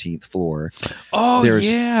a 13th floor. Oh,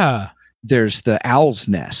 there's the owl's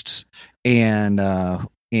nests, and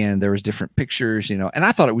there was different pictures, and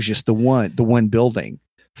I thought it was just the one building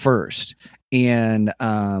first, and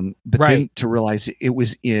but then to realize it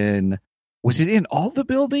was in. Was it in all the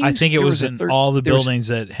buildings? I think it was in all the buildings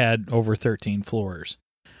that had over 13 floors.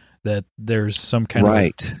 That there's some kind of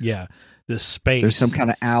this space. There's some kind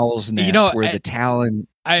of owl's nest where the Talon.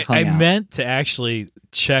 I meant to actually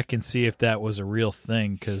check and see if that was a real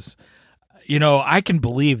thing, because I can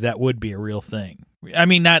believe that would be a real thing. I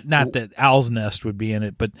mean, not that owl's nest would be in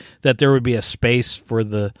it, but that there would be a space for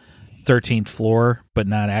the 13th floor, but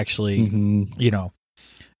not actually.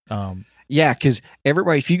 Yeah, because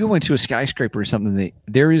everybody, if you go into a skyscraper or something,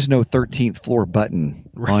 there is no 13th floor button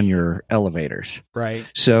on your elevators. Right.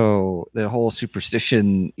 So the whole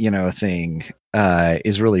superstition, thing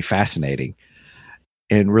is really fascinating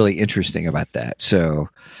and really interesting about that. So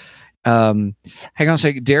hang on a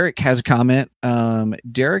second. Derek has a comment.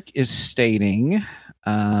 Derek is stating,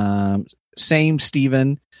 same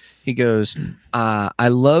Stephen. He goes, I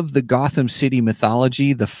love the Gotham City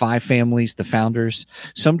mythology, the 5 families, the founders,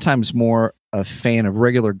 sometimes more a fan of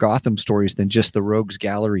regular Gotham stories than just the Rogues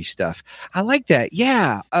Gallery stuff. I like that.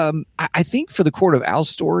 Yeah. I think for the Court of Owls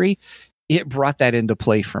story, it brought that into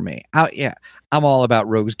play for me. I'm all about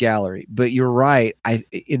Rogues Gallery, but you're right.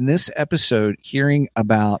 In this episode, hearing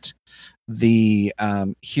about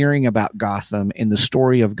Gotham and the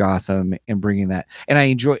story of Gotham and bringing that,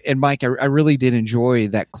 and Mike, I really did enjoy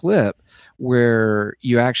that clip where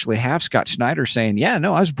you actually have Scott Snyder saying, I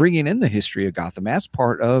was bringing in the history of Gotham as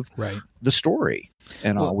part of the story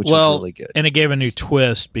and all, which is really good. And it gave a new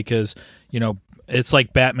twist because, it's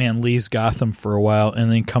like Batman leaves Gotham for a while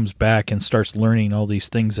and then comes back and starts learning all these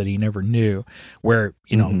things that he never knew, where,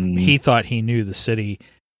 he thought he knew the city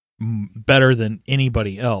better than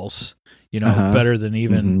anybody else. Better than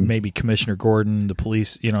even maybe Commissioner Gordon, the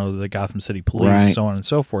police, the Gotham City Police, so on and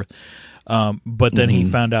so forth. But then he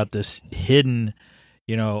found out this hidden,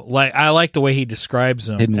 I like the way he describes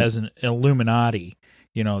them as an Illuminati.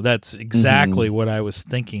 That's exactly what I was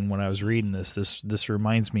thinking when I was reading this. This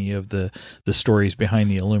reminds me of the stories behind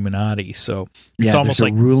the Illuminati. So it's almost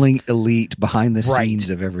like a ruling elite behind the scenes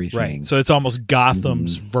of everything. Right. So it's almost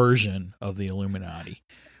Gotham's version of the Illuminati.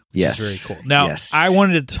 Yes. Very cool. Now, I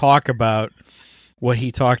wanted to talk about what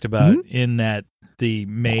he talked about in the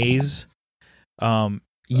maze.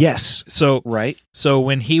 Yes. So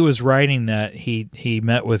when he was writing that, he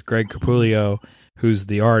met with Greg Capullo, who's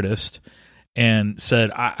the artist, and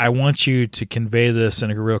said, I want you to convey this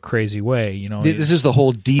in a real crazy way. This is the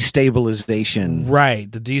whole destabilization.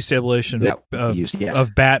 Right. The destabilization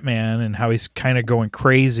of Batman and how he's kind of going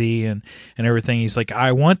crazy and everything. He's like,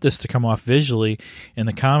 I want this to come off visually in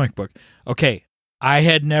the comic book. Okay. I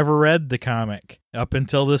had never read the comic up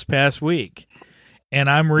until this past week. And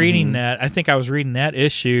I'm reading that. I think I was reading that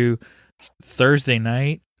issue Thursday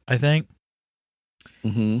night, I think.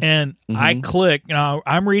 And I click,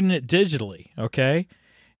 I'm reading it digitally, okay?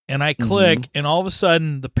 And I click, and all of a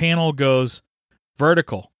sudden the panel goes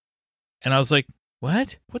vertical. And I was like,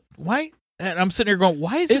 what? Why? And I'm sitting here going,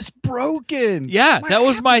 why is this broken? Yeah, that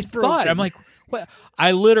was my thought. I'm like, what?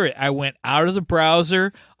 I went out of the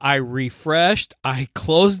browser, I refreshed, I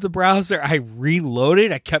closed the browser, I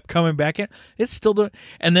reloaded, I kept coming back in. It's still doing,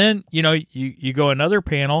 and then, you go another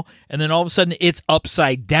panel, and then all of a sudden it's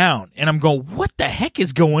upside down. And I'm going, what the heck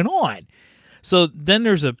is going on? So then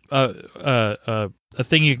there's a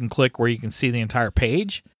thing you can click where you can see the entire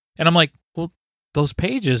page. And I'm like, well, those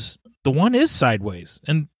pages, the one is sideways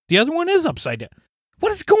and the other one is upside down.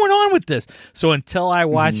 What is going on with this? So until I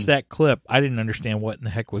watched that clip, I didn't understand what in the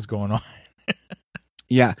heck was going on.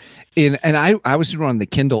 Yeah. And I was on the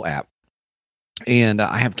Kindle app, and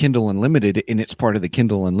I have Kindle Unlimited, and it's part of the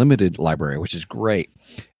Kindle Unlimited library, which is great.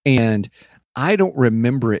 And I don't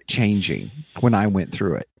remember it changing when I went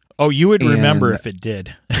through it. Oh, you would remember if it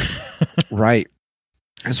did. Right.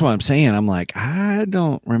 That's what I'm saying. I'm like, I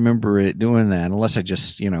don't remember it doing that unless I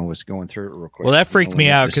just, was going through it real quick. Well, that freaked me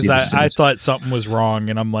out because I thought something was wrong,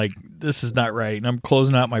 and I'm like, this is not right. And I'm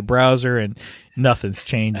closing out my browser, and nothing's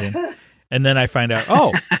changing. And then I find out,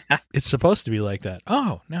 oh, it's supposed to be like that.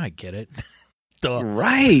 Oh, now I get it. Duh.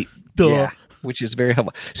 Right. Duh. Yeah. Which is very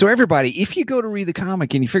helpful. So everybody, if you go to read the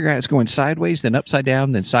comic and you figure out it's going sideways, then upside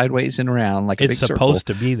down, then sideways and around like a big circle. It's supposed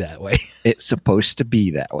to be that way. It's supposed to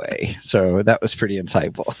be that way. So that was pretty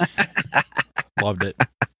insightful. Loved it.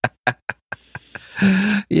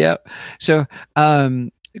 Yep. So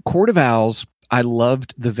Court of Owls, I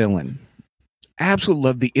loved the villain. absolutely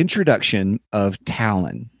love the introduction of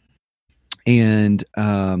Talon. And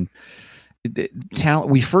Talon,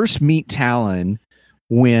 we first meet Talon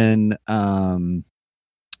when when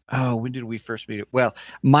did we first meet it? Well,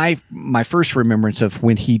 my first remembrance of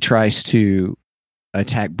when he tries to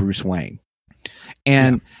attack Bruce Wayne.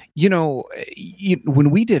 And when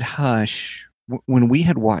we did Hush, when we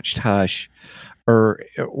had watched Hush,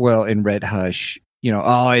 in Red Hush,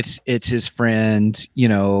 it's his friend,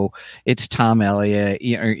 it's Tom Elliott,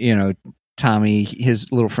 Tommy,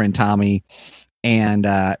 his little friend Tommy, and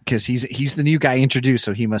because he's the new guy introduced,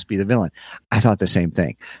 so he must be the villain. I thought the same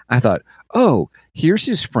thing. I thought, oh, here's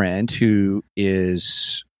his friend who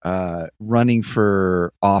is running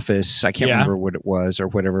for office. I can't remember what it was or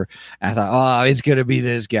whatever. And I thought, oh, it's gonna be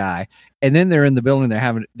this guy. And then they're in the building.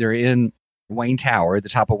 They're in Wayne Tower, the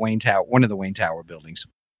top of Wayne Tower, one of the Wayne Tower buildings,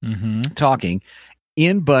 talking.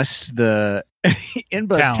 In busts Talon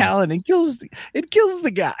and kills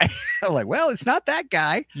the guy. I'm like, well, it's not that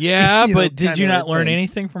guy. Yeah, but did you not learn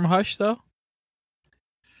anything from Hush though?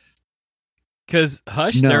 Because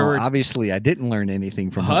Hush, obviously I didn't learn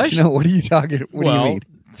anything from Hush. No, what are you talking? What do you mean?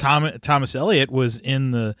 Thomas Elliott was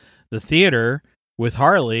in the theater with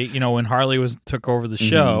Harley. When Harley took over the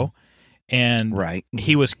show, and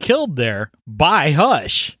he was killed there by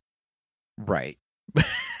Hush. Right.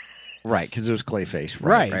 Right, because it was Clayface.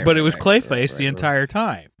 Right, but it was Clayface the entire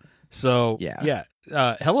time. So, yeah.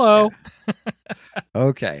 Hello. Yeah.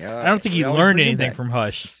 Okay. I don't think you learned anything from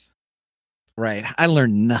Hush. Right. I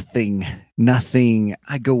learned nothing.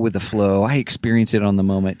 I go with the flow. I experience it on the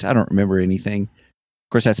moment. I don't remember anything. Of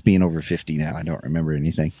course, that's being over 50 now. I don't remember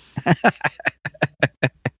anything.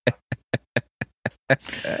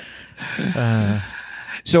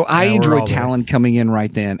 So I enjoyed Talon coming in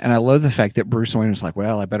right then, and I love the fact that Bruce Wayne was like,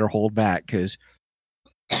 "Well, I better hold back because,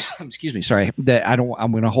 excuse me, sorry, that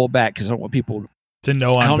I'm going to hold back because I don't want people to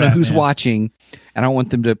know I don't know who's watching, and I don't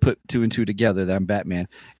want them to put two and two together that I'm Batman."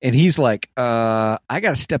 And he's like, "I got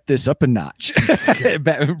to step this up a notch."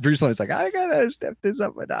 Bruce Wayne's like, "I got to step this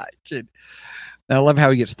up a notch," and I love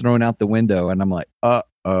how he gets thrown out the window, and I'm like,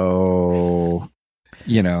 "Uh-oh."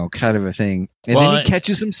 Kind of a thing. And then he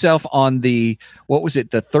catches himself on the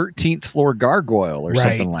 13th floor gargoyle or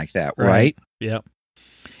something like that, right? Yep.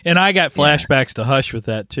 And I got flashbacks to Hush with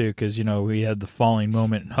that too, because we had the falling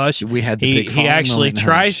moment in Hush. We had the big falling moment. He actually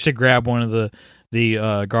tries to grab one of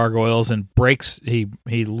the gargoyles and breaks. He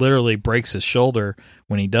literally breaks his shoulder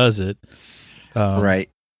when he does it. Right.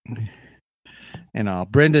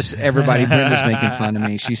 And Brenda's making fun of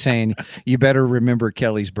me. She's saying, "You better remember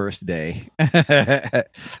Kelly's birthday."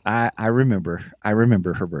 I remember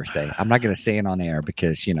her birthday. I'm not going to say it on air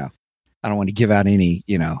because I don't want to give out any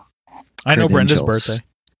I know Brenda's birthday.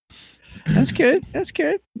 That's good.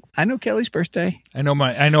 I know Kelly's birthday. I know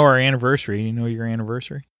our anniversary. You know your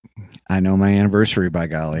anniversary? I know my anniversary, by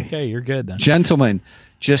golly. Okay, you're good then. Gentlemen,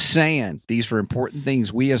 just saying, these are important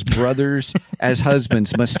things. We as brothers, as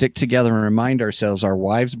husbands, must stick together and remind ourselves our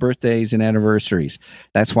wives' birthdays and anniversaries.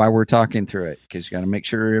 That's why we're talking through it, because you got to make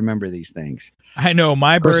sure to remember these things. I know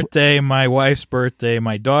my birthday, my wife's birthday,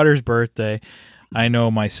 my daughter's birthday. I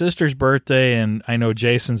know my sister's birthday, and I know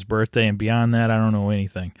Jason's birthday, and beyond that, I don't know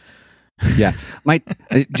anything. Yeah.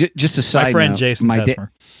 Just a side note. My friend Jason Pesmer.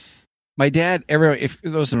 My dad, if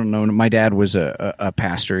those who don't know, my dad was a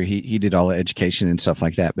pastor. He did all the education and stuff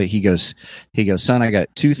like that. But he goes, "Son, I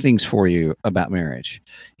got two things for you about marriage."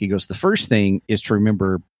 He goes, "The first thing is to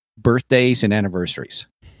remember birthdays and anniversaries.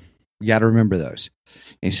 You got to remember those."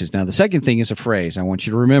 And he says, "Now the second thing is a phrase I want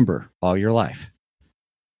you to remember all your life.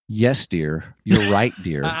 Yes, dear. You're right,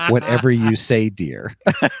 dear. Whatever you say, dear."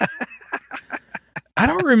 I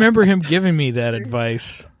don't remember him giving me that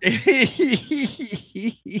advice.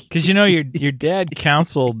 Because your dad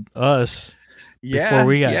counseled us before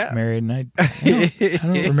we got married, and I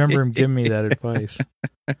don't remember him giving me that advice.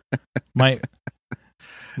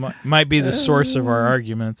 Might be the source of our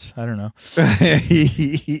arguments. I don't know.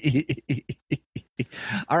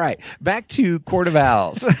 All right, back to Court of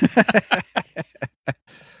Owls.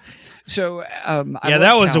 So,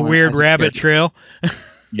 that was a weird rabbit trail.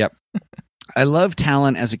 Yep. I love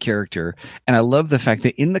Talon as a character, and I love the fact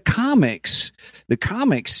that in the comics,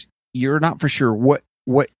 you're not for sure what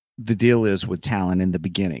the deal is with Talon in the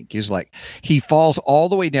beginning. He's like, he falls all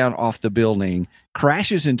the way down off the building,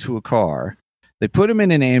 crashes into a car. They put him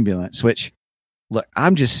in an ambulance, which, look,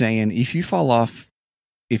 I'm just saying, if you fall off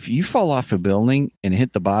a building and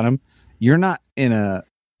hit the bottom, you're not in a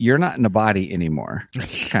body anymore,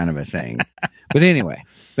 kind of a thing. But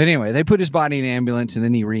anyway, they put his body in an ambulance, and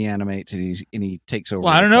then he reanimates, and he takes over.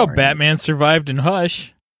 Well, I don't know. Batman survived in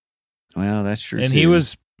Hush. Well, that's true. And too.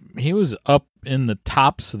 up in the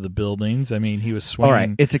tops of the buildings. I mean, he was swinging. All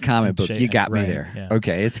right, it's a comic book. You got me right, there. yeah.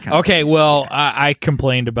 Okay, it's a comic okay. book. Well, I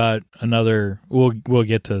complained about another. We'll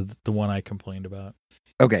get to the one I complained about.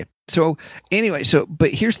 Okay. So anyway,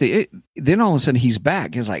 but here's then all of a sudden he's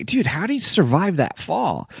back. He's like, dude, how did he survive that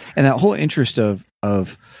fall? And that whole interest of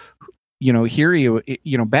here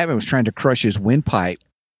Batman was trying to crush his windpipe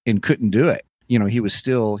and couldn't do it.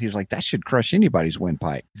 He's like, that should crush anybody's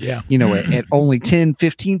windpipe. Yeah. At only 10,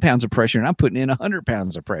 15 pounds of pressure, and I'm putting in 100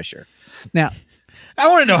 pounds of pressure. Now, I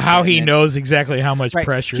want to know how he knows exactly how much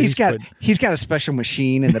pressure he's got a special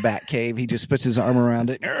machine in the Batcave. He just puts his arm around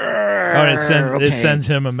it. And it sends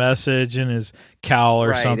him a message in his cowl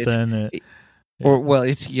or something.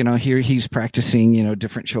 It's here he's practicing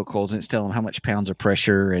different choke holds, and it's telling him how much pounds of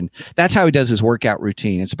pressure, and that's how he does his workout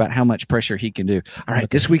routine. It's about how much pressure he can do. All right,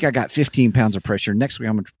 this week I got 15 pounds of pressure. Next week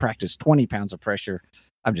I'm going to practice 20 pounds of pressure.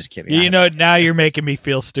 I'm just kidding. Now you're making me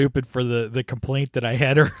feel stupid for the complaint that I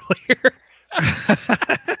had earlier.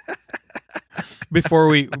 Before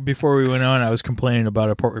we went on, I was complaining about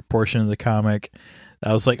a portion of the comic.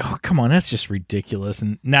 I was like, oh, come on, that's just ridiculous.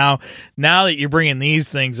 And now that you're bringing these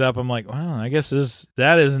things up, I'm like, well, I guess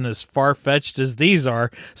that isn't as far-fetched as these are.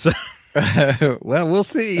 So, well, we'll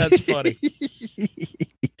see. That's funny.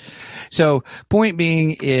 So, point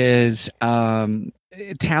being is Talon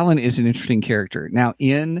is an interesting character. Now,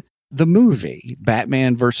 in the movie,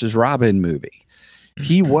 Batman versus Robin movie,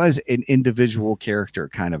 he was an individual character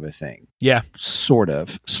kind of a thing. Yeah. Sort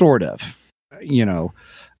of.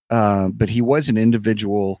 But he was an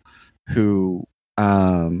individual who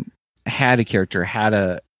had a character, had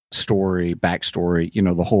a story, backstory,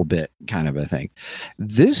 the whole bit kind of a thing.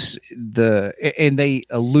 And they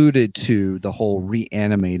alluded to the whole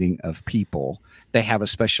reanimating of people. They have a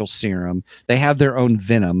special serum. They have their own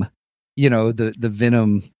venom, the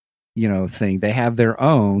venom, thing. They have their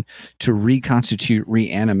own to reconstitute,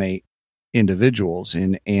 reanimate individuals,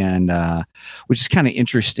 and which is kind of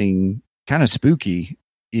interesting, kind of spooky.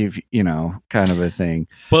 If kind of a thing,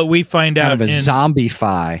 but we find out kind of a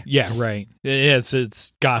zombie-fy. Yeah, right.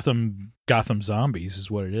 It's Gotham Zombies is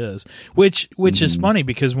what it is. Which is funny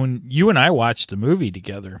because when you and I watched the movie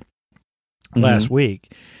together last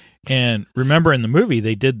week, and remember in the movie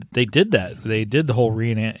they did that. They did the whole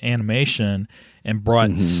reanimation and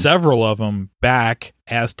brought several of them back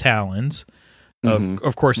as Talons.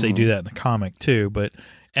 Of course, they do that in the comic too, but.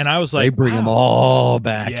 And I was like, they bring them all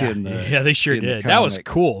back in the. Yeah, they sure did. That was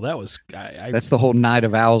cool. That was. That's the whole Night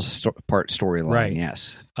of Owls storyline. Right.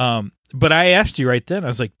 Yes. But I asked you right then. I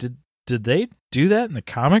was like, did they do that in the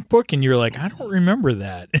comic book? And you were like, I don't remember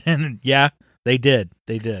that. And yeah, they did.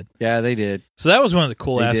 They did. Yeah, they did. So that was one of the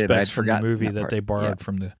cool aspects from the movie that they borrowed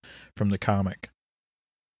from the comic.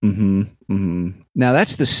 Now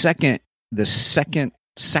that's the second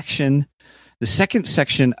section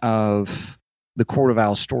of the Court of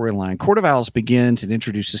Owls storyline. Court of Owls begins and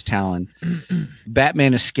introduces Talon.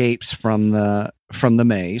 Batman escapes from the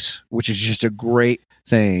maze, which is just a great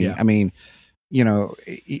thing. Yeah. I mean,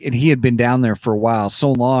 and he had been down there for a while,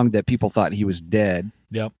 so long that people thought he was dead.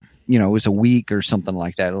 Yep. It was a week or something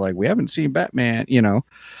like that. Like, we haven't seen Batman,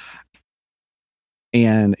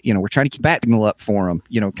 and we're trying to keep Batman up for him,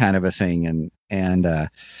 kind of a thing.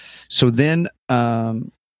 And so then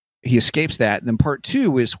he escapes that. And then part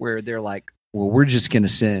 2 is where they're like, well, we're just going to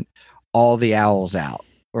send all the owls out,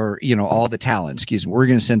 or, all the Talons, We're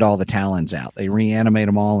going to send all the Talons out. They reanimate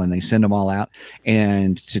them all and they send them all out,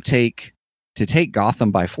 and to take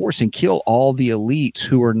Gotham by force and kill all the elites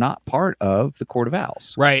who are not part of the Court of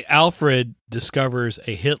Owls. Right. Alfred discovers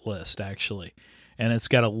a hit list, actually, and it's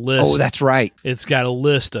got a list. Oh, that's right. It's got a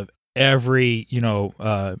list of every,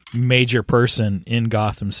 major person in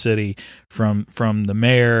Gotham City, from the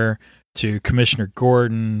mayor to Commissioner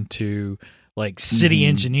Gordon to like city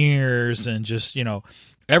engineers, and just,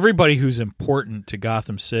 everybody who's important to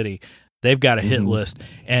Gotham City. They've got a hit list,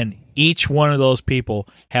 and each one of those people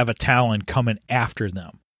have a Talon coming after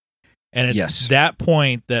them. And it's that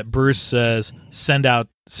point that Bruce says, send out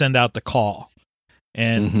the call.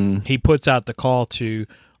 And he puts out the call to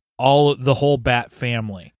the whole Bat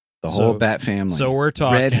family. The whole Bat family. So we're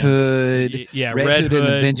talking Red Hood. Yeah, Red Hood and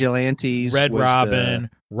the Vigilantes. Red Robin,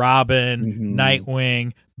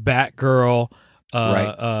 Nightwing, Batgirl.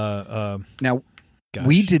 Now,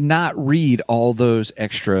 we did not read all those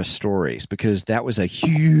extra stories because that was a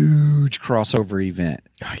huge crossover event.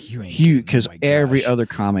 Oh, huge, because every other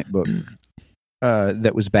comic book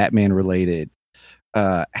that was Batman related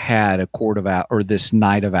had a Court of Owls or this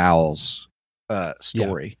Night of Owls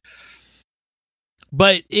story. Yeah.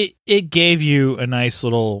 But it gave you a nice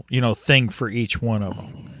little thing for each one of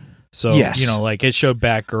them. So, Yes. like it showed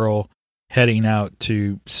Batgirl heading out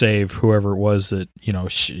to save whoever it was that,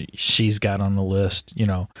 she's got on the list,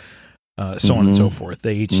 so on and so forth.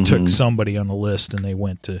 They each took somebody on the list and they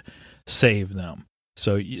went to save them.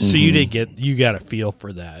 So you got a feel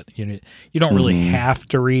for that. You don't really have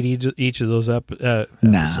to read each of those episodes,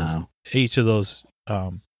 each of those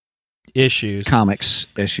issues, comics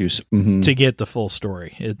issues to get the full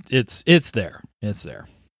story. It's there. So.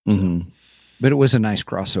 But it was a nice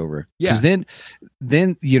crossover. Yeah. Because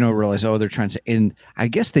then realize, they're trying to, and I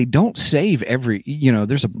guess they don't save every.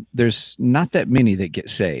 There's not that many that get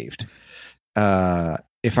saved.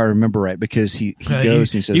 If I remember right, because he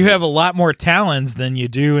goes and he says, you have a lot more Talons than you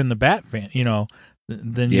do in the Bat than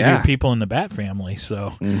you do people in the Bat family.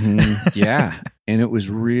 So yeah, and it was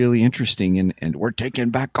really interesting. And we're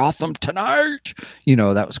taking back Gotham tonight.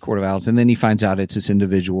 That was Court of Owls, and then he finds out it's this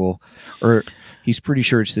individual, or he's pretty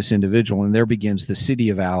sure it's this individual, and there begins the City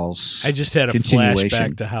of Owls. I just had a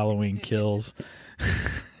flashback to Halloween Kills.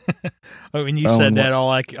 When you said that,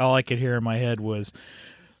 all I could hear in my head was,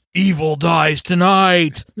 "Evil dies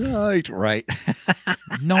tonight." Right.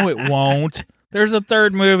 No, it won't. There's a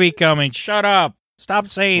third movie coming. Shut up. Stop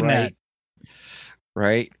saying that.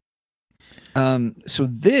 Right. So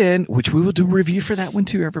then, which we will do a review for that one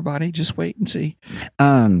too, everybody. Just wait and see.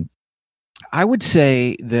 I would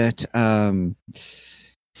say that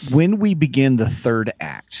when we begin the third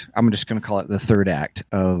act, I'm just going to call it the third act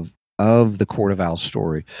of the Court of Owls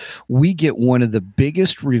story, we get one of the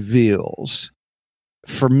biggest reveals.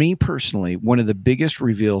 For me personally, one of the biggest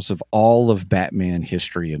reveals of all of Batman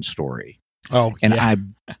history and story. Oh, and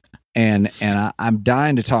yeah. I'm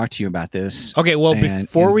dying to talk to you about this. Okay, well,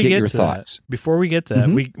 before we get your to thoughts,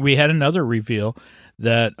 that, we had another reveal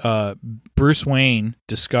that Bruce Wayne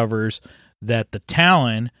discovers that the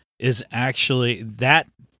Talon is actually, that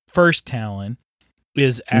first Talon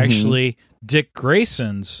is actually Dick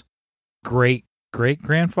Grayson's great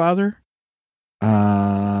grandfather.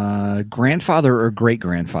 Grandfather or great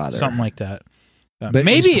grandfather, something like that. But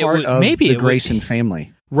maybe the Grayson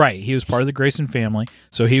family. Right, he was part of the Grayson family,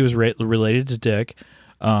 so he was related to Dick.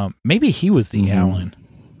 Maybe he was the Allen.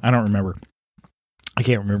 I don't remember. I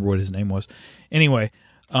can't remember what his name was. Anyway,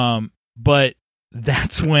 but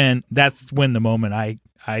that's when the moment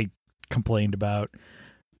I complained about.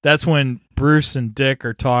 That's when Bruce and Dick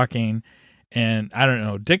are talking, and I don't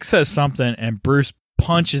know. Dick says something, and Bruce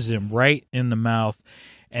punches him right in the mouth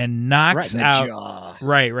and knocks out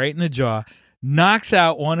right in the jaw, knocks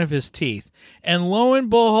out one of his teeth. And lo and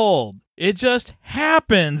behold, it just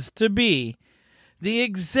happens to be the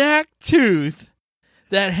exact tooth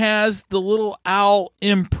that has the little owl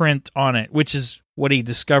imprint on it, which is what he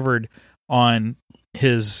discovered on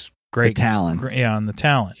his Talon. On the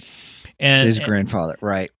Talon. And his grandfather,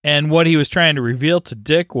 right. And what he was trying to reveal to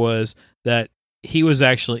Dick was that he was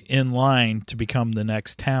actually in line to become the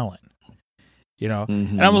next Talon.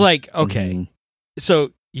 And I was like, okay,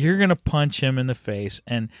 so you're going to punch him in the face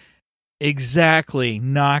and exactly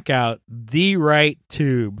knock out the right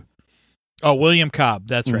tube. Oh, William Cobb.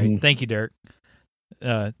 That's right. Thank you, Derek.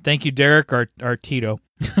 Thank you, Derek, our Tito.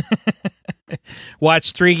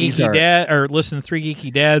 Watch Three Geeky Dad, or listen to Three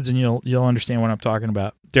Geeky Dads, and you'll understand what I'm talking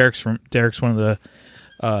about. Derek's one of the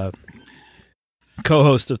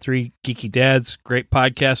co-host of Three Geeky Dads. Great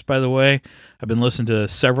podcast, by the way. I've been listening to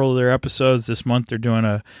several of their episodes. This month they're doing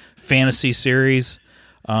a fantasy series.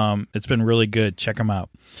 It's been really good. Check them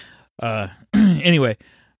out. Anyway,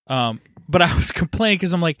 but I was complaining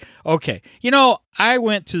because I'm like, okay, I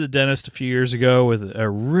went to the dentist a few years ago with a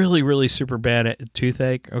really, really super bad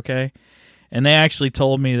toothache, okay? And they actually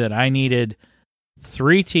told me that I needed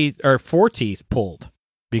 4 teeth pulled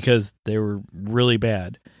because they were really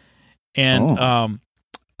bad. And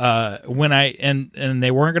when and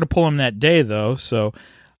they weren't going to pull them that day though, so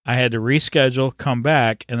I had to reschedule, come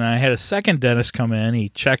back, and I had a second dentist come in. He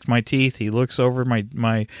checked my teeth. He looks over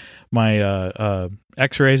my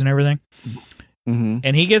X-rays and everything,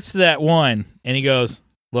 and he gets to that one, and he goes,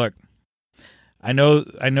 "Look, I know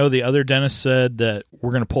the other dentist said that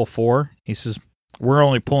we're going to pull 4. He says we're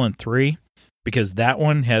only pulling 3 because that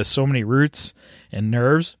one has so many roots and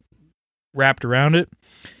nerves wrapped around it.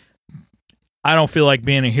 I don't feel like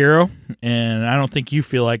being a hero, and I don't think you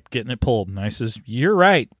feel like getting it pulled." And I says, "You're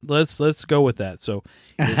right. Let's go with that." So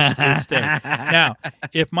it's staying. Now,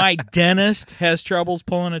 if my dentist has troubles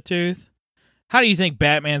pulling a tooth, how do you think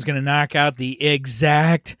Batman's going to knock out the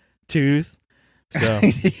exact tooth? So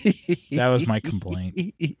that was my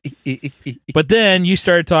complaint. But then you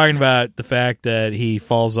started talking about the fact that he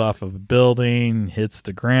falls off of a building, hits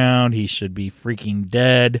the ground, he should be freaking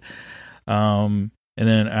dead. And And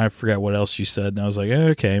then I forgot what else you said, and I was like,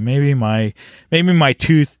 okay, maybe my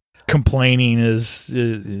tooth complaining is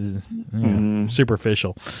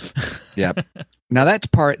superficial. Yep. Now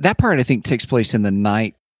that part I think takes place in the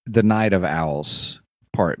night of owls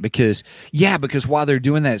part, because while they're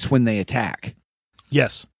doing that, it's when they attack.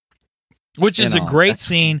 Yes. Which is a great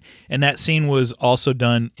scene, and that scene was also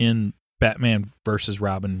done in Batman versus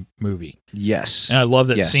Robin movie. Yes. And I love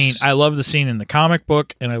that scene. I love the scene in the comic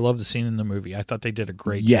book, and I love the scene in the movie. I thought they did a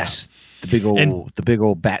great job. The big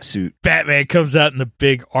old bat suit. Batman comes out in the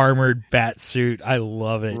big armored bat suit. I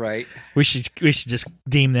love it. Right. We should just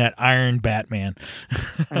deem that Iron Batman.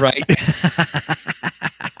 Right.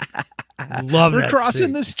 Love We're that crossing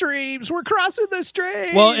suit. the streams. We're crossing the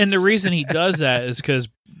streams. Well, and the reason he does that is because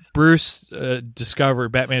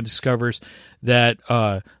Batman discovers that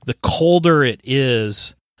the colder it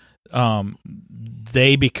is,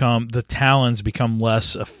 the talons become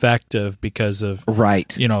less effective because of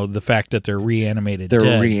the fact that they're reanimated.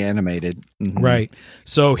 They're reanimated. Mm-hmm. Right.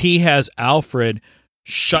 So he has Alfred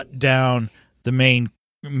shut down the main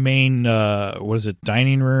what is it,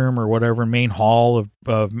 dining room or whatever, main hall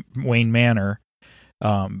of Wayne Manor,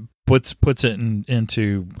 puts it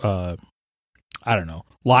into I don't know,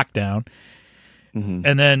 lockdown,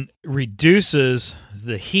 and then reduces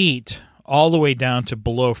the heat all the way down to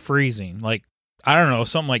below freezing, like, I don't know,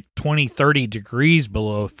 something like 20, 30 degrees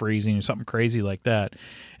below freezing or something crazy like that.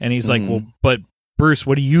 And he's like, well, but Bruce,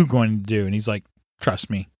 what are you going to do? And he's like, trust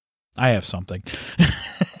me, I have something.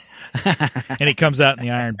 And he comes out in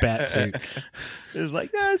the Iron Bat suit. It's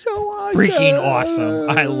like, that's so awesome. Freaking awesome.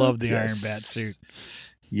 I love the Iron Bat suit.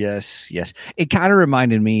 Yes. It kind of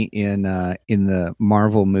reminded me in the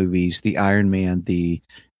Marvel movies, the Iron Man, the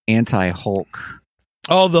anti-Hulk.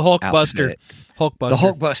 Oh, the Hulkbuster. The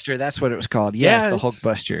Hulkbuster, that's what it was called. Yes, the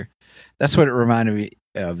Hulkbuster. That's what it reminded me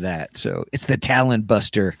of that. So it's the Talon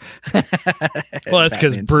Buster. Well, that's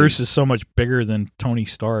because Bruce is so much bigger than Tony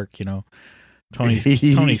Stark, you know.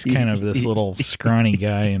 Tony's kind of this little scrawny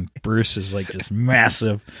guy, and Bruce is like just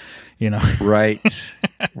massive, you know. Right.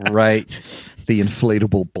 The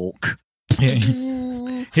inflatable bulk.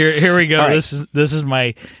 Here we go. Right. This is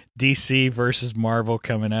my DC versus Marvel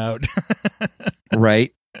coming out.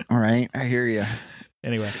 Right. All right. I hear you.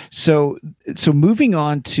 Anyway, so moving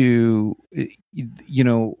on to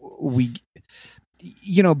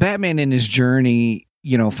Batman in his journey,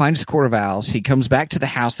 finds the Court of Owls. He comes back to the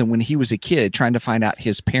house that when he was a kid, trying to find out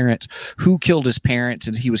his parents, who killed his parents,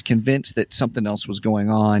 and he was convinced that something else was going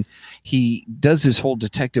on. He does his whole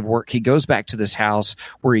detective work. He goes back to this house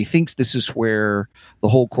where he thinks this is where the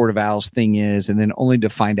whole Court of Owls thing is, and then only to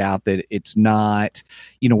find out that it's not.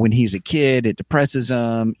 When he's a kid, it depresses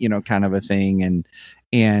him, kind of a thing, and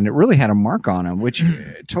it really had a mark on him, which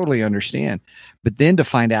I totally understand. But then to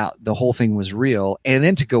find out the whole thing was real, and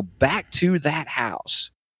then to go back to that house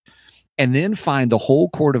and then find the whole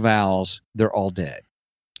Court of Owls, they're all dead.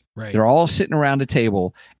 Right. They're all sitting around a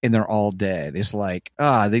table and they're all dead. It's like,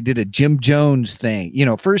 they did a Jim Jones thing.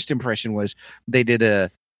 First impression was they did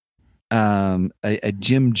a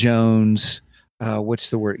Jim Jones, what's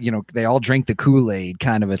the word? They all drank the Kool-Aid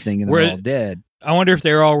kind of a thing, and they're all dead. I wonder if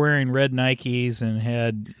they were all wearing red Nikes and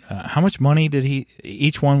had how much money did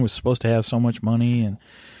each one was supposed to have so much money. And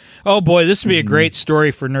oh boy, this would be a great story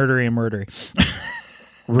for Nerdery and Murdery.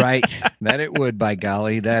 Right. That it would, by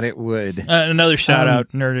golly, that it would. Another shout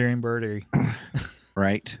out, Nerdery and Murdery.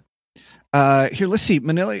 Right. Here, let's see.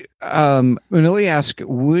 Manili asked,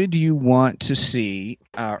 would you want to see,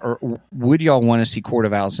 or would y'all want to see Court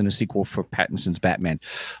of Owls in a sequel for Pattinson's Batman?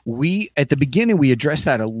 At the beginning, we addressed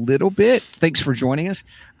that a little bit. Thanks for joining us.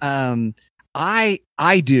 I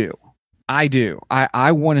do.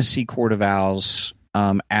 I want to see Court of Owls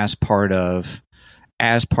as part of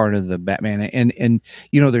the Batman, and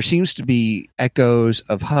there seems to be echoes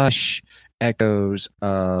of Hush, echoes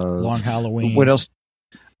of Long Halloween. What else?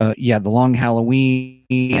 The Long Halloween,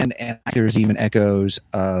 and there's even echoes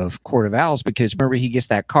of Court of Owls, because remember, he gets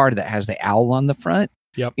that card that has the owl on the front.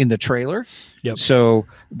 Yep. In the trailer. Yep. So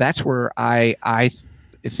that's where I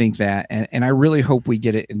think that, and I really hope we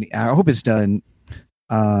get it. I hope it's done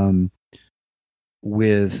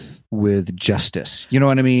with justice. You know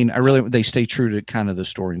what I mean? They stay true to kind of the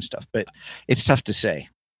story and stuff, but it's tough to say.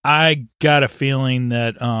 I got a feeling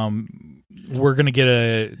that we're going to get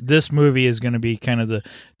this movie is going to be kind of the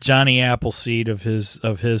Johnny Appleseed of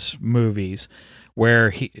his movies,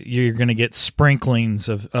 where you're going to get sprinklings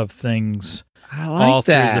of things all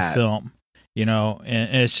through the film,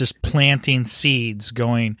 and it's just planting seeds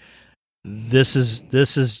going, this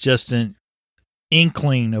is just an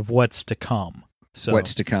inkling of what's to come. So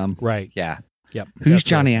what's to come. Right. Yeah. Yep. Who's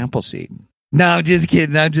Johnny Appleseed? No, I'm just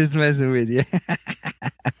kidding. I'm just messing with you.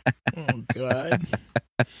 Oh God.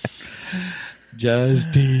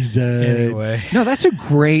 Just teasing. Anyway, no, that's a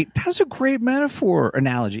great metaphor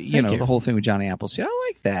analogy. You Thank know, you. the whole thing with Johnny Appleseed. I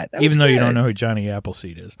like that. even though you don't know who Johnny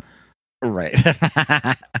Appleseed is, right?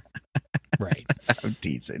 right? I'm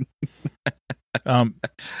teasing.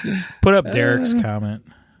 Put up Derek's comment.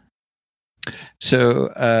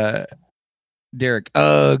 So, Derek,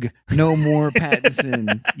 ugh, no more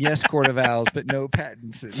Pattinson. Yes, Court of Owls, but no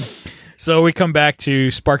Pattinson. So we come back to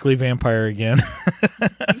Sparkly Vampire again.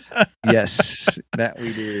 Yes, that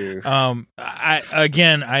we do. I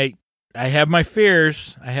have my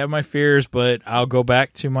fears. But I'll go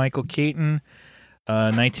back to Michael Keaton,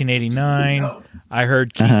 1989. I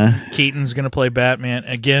heard Keaton's going to play Batman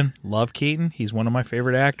again. Love Keaton. He's one of my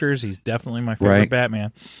favorite actors. He's definitely my favorite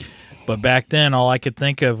Batman. But back then, all I could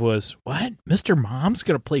think of was, what? Mr. Mom's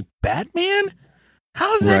going to play Batman?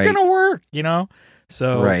 How is that going to work? You know?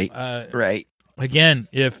 So, right. Again,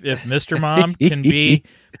 if Mr. Mom can be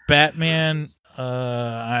Batman,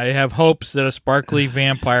 I have hopes that a sparkly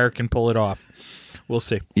vampire can pull it off. We'll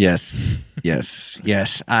see. Yes.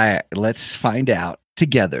 Let's find out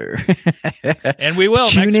together. And we will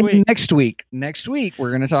Tune next in week. Next week, we're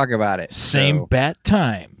going to talk about it. Same bat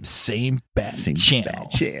time, same bat channel.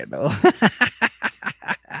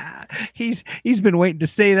 He's been waiting to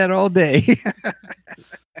say that all day.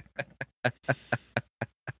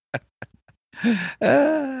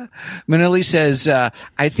 Manili says,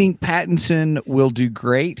 I think Pattinson will do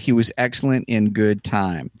great. He was excellent in Good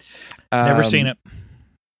Time. Never seen it.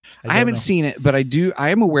 I haven't seen it, but I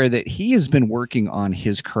am aware that he has been working on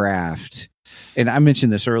his craft. And I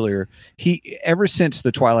mentioned this earlier. Ever since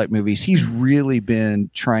the Twilight movies, he's really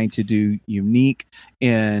been trying to do unique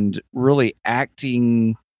and really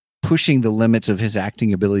pushing the limits of his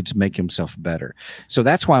acting ability to make himself better. So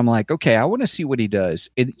that's why I'm like, okay, I want to see what he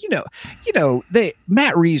does. And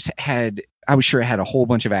Matt Reeves had a whole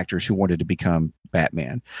bunch of actors who wanted to become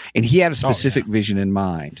Batman, and he had a specific vision in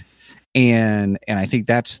mind. And I think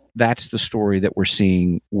that's the story that we're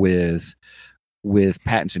seeing with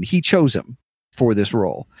Pattinson. He chose him for this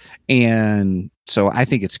role, and so I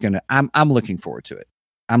think it's gonna. I'm looking forward to it.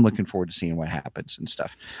 I'm looking forward to seeing what happens and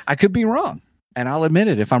stuff. I could be wrong, and I'll admit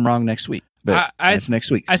it if I'm wrong next week. But that's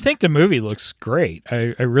next week. I think the movie looks great.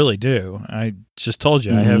 I really do. I just told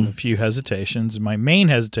you I have a few hesitations. My main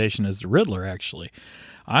hesitation is the Riddler. Actually,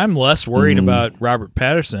 I'm less worried about Robert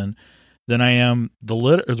Pattinson than I am the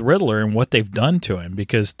Riddler and what they've done to him,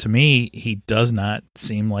 because to me he does not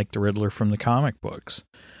seem like the Riddler from the comic books.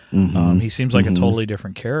 He seems like a totally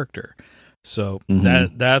different character. So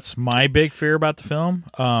that's my big fear about the film.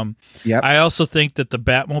 I also think that the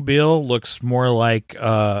Batmobile looks more like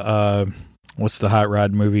what's the hot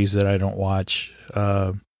rod movies that I don't watch?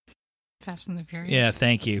 Fast and the Furious. Yeah,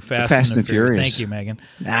 thank you. Fast and the Furious. Thank you, Megan.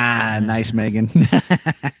 Nice, Megan.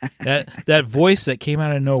 that voice that came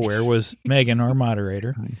out of nowhere was Megan, our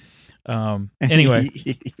moderator. Anyway,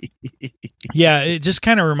 yeah, it just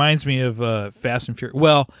kind of reminds me of Fast and Furious.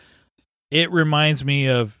 Well, it reminds me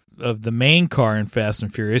of the main car in Fast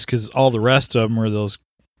and Furious, because all the rest of them are those,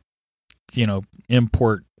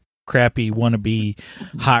 import crappy wannabe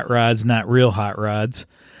hot rods, not real hot rods.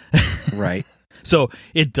 Right. So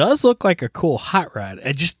it does look like a cool hot rod.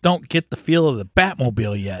 I just don't get the feel of the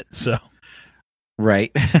Batmobile yet. So,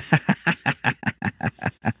 right.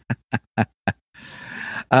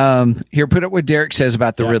 Here, put up what Derek says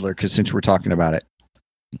about the Riddler, because since we're talking about it.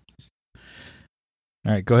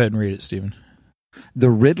 All right, go ahead and read it, Stephen. The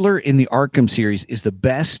Riddler in the Arkham series is the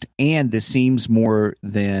best, and this seems more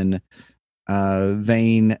than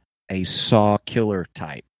Vane, a Saw killer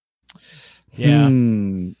type. Yeah.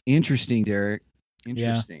 Interesting, Derek.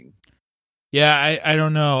 Interesting. Yeah, I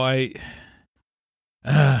don't know.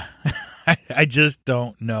 I just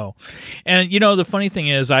don't know. And the funny thing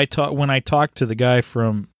is, when I talked to the guy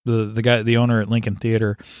from the owner at Lincoln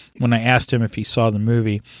Theater, when I asked him if he saw the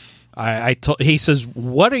movie, he says,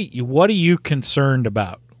 what are you concerned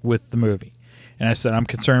about with the movie? And I said, I'm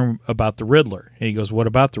concerned about the Riddler. And he goes, what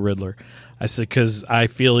about the Riddler? I said, because I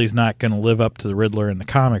feel he's not going to live up to the Riddler in the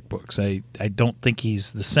comic books. I don't think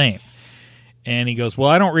he's the same. And he goes, well,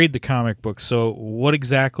 I don't read the comic books, so what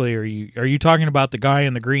exactly are you talking about? The guy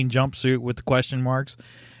in the green jumpsuit with the question marks?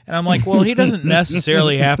 And I'm like, well, he doesn't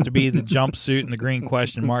necessarily have to be the jumpsuit and the green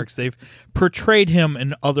question marks. They've portrayed him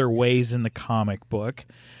in other ways in the comic book.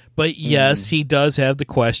 But yes, he does have the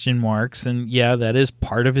question marks, and yeah, that is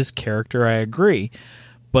part of his character, I agree.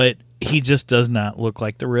 But he just does not look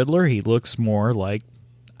like the Riddler. He looks more like,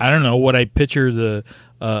 I don't know, what I picture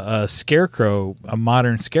a scarecrow, a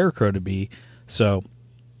modern scarecrow to be. So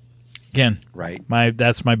Again, Right.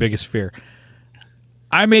 That's my biggest fear.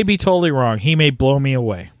 I may be totally wrong. He may blow me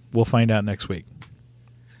away. We'll find out next week.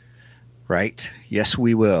 Right. Yes,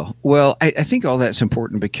 we will. Well, I think all that's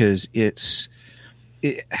important because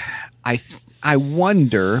I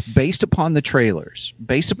wonder, based upon the trailers,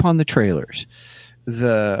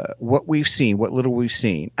 what we've seen, what little we've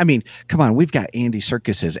seen. I mean, come on, we've got Andy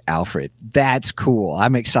Serkis as Alfred. That's cool.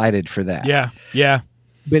 I'm excited for that. Yeah.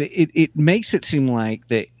 But it makes it seem like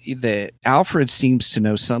that Alfred seems to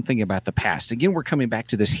know something about the past. Again, we're coming back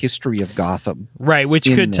to this history of Gotham. Right, which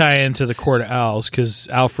could tie into the Court of Owls, because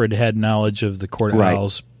Alfred had knowledge of the Court of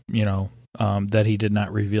Owls, that he did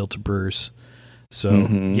not reveal to Bruce. So,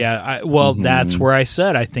 that's where I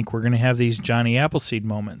said I think we're going to have these Johnny Appleseed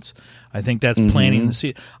moments. I think that's planting the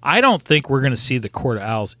seed. I don't think we're going to see the Court of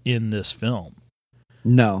Owls in this film.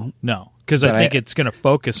 No, because I think it's going to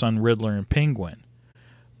focus on Riddler and Penguin.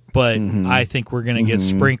 But I think we're going to get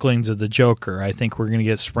sprinklings of the Joker. I think we're going to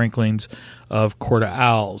get sprinklings of Court of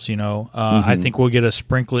Owls. I think we'll get a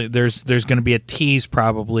sprinkling. There's going to be a tease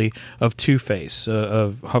probably of Two-Face,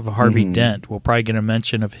 of Harvey Dent. We'll probably get a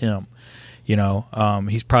mention of him.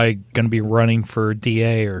 He's probably going to be running for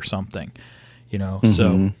DA or something.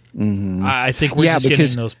 So I think we're just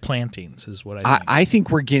getting those plantings is what I think. I think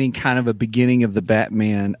we're getting kind of a beginning of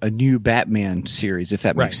a new Batman series, if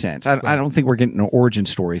that makes sense. I don't think we're getting an origin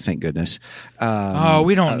story, thank goodness.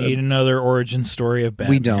 We don't need another origin story of Batman.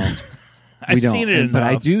 We don't. I've seen it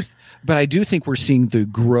enough. But I do think we're seeing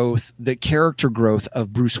the character growth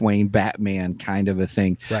of Bruce Wayne Batman kind of a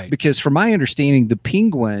thing. Right. Because from my understanding, the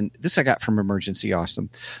Penguin, this I got from Emergency Awesome,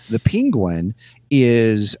 the Penguin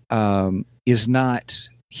is not,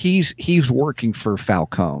 he's working for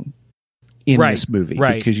Falcone in this movie.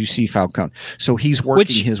 Right. Because you see Falcone. So he's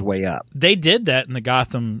working his way up. They did that in the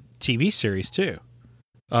Gotham TV series too.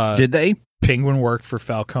 Did they? Penguin worked for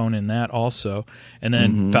Falcone in that also, and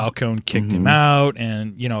then Falcone kicked him out,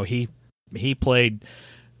 and he played,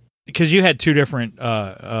 because you had two different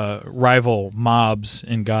rival mobs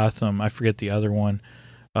in Gotham. I forget the other one,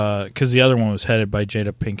 because the other one was headed by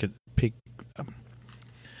Jada Pinkett,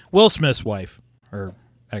 Will Smith's wife or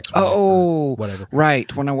ex-wife, or whatever.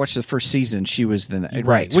 Right. When I watched the first season, she was the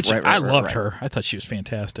right. Which I loved her. I thought she was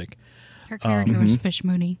fantastic. Her character was Fish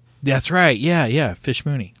Mooney. That's right. Yeah. Fish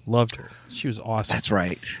Mooney. Loved her. She was awesome. That's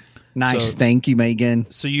right. Nice. So, thank you, Megan.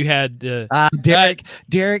 So you had...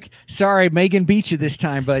 Derek, sorry, Megan beat you this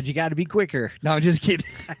time, bud. You got to be quicker. No, I'm just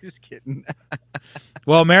kidding.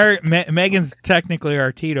 Well, Megan's technically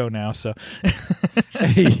our Tito now, so...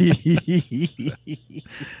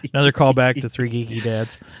 Another callback to Three Geeky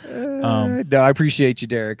Dads. No, I appreciate you,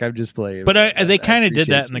 Derek. I'm just playing. But they kind of did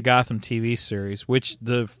that in the Gotham TV series, which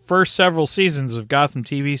the first several seasons of Gotham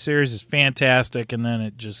TV series is fantastic, and then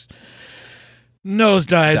it just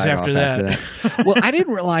nosedives after that. Well, I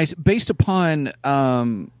didn't realize, based upon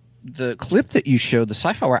the clip that you showed, the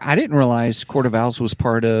Sci-Fi Wire, I didn't realize Court of Owls was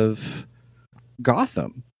part of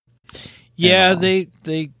Gotham. Yeah, they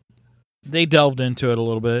delved into it a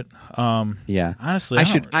little bit. Yeah, honestly,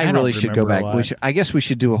 I really should go back. I guess we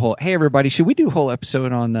should do a whole. Hey, everybody, should we do a whole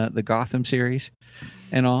episode on the Gotham series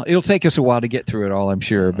and all? It'll take us a while to get through it all, I'm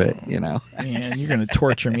sure, but man, you're going to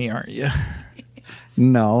torture me, aren't you?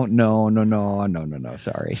 No.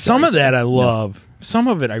 Sorry. Some of that I love. Some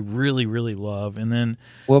of it I really, really love, and then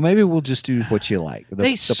maybe we'll just do what you like.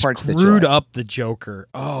 They parts that screwed up the Joker.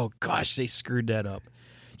 Oh gosh, they screwed that up.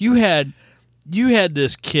 You had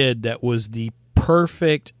this kid that was the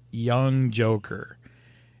perfect young Joker,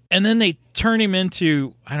 and then they turn him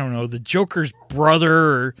into, I don't know, the Joker's brother.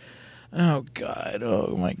 Or, oh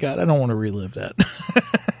my God, I don't want to relive that.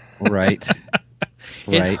 Right.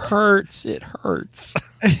 It hurts. It hurts.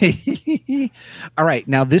 All right.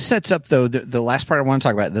 Now, this sets up, though, the last part I want to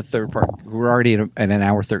talk about, the third part. We're already at an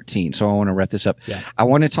hour 13, so I want to wrap this up. Yeah. I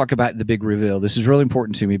want to talk about the big reveal. This is really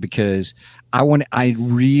important to me because I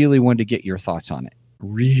really want to get your thoughts on it.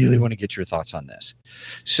 Really want to get your thoughts on this.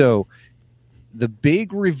 So, the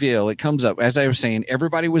big reveal, it comes up, as I was saying,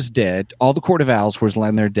 everybody was dead. All the Court of Owls was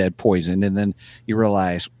lying there dead, poisoned. And then you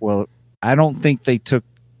realize, well, I don't think they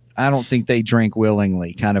drank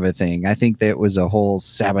willingly, kind of a thing. I think that was a whole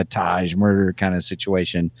sabotage, murder kind of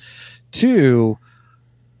situation. 2,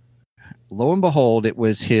 lo and behold, it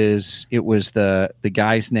was the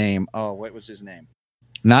guy's name. Oh, what was his name?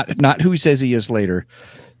 Not who he says he is later.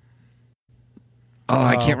 Oh,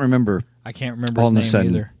 I can't remember. I can't remember his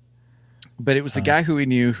name either. But it was the guy who he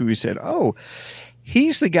knew, who he said, oh,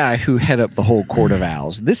 he's the guy who head up the whole Court of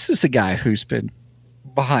Owls. This is the guy who's been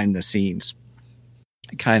behind the scenes,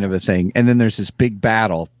 kind of a thing. And then there's this big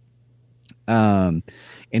battle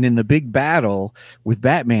And in the big battle with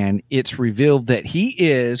Batman, it's revealed that he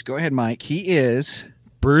is, go ahead, Mike, he is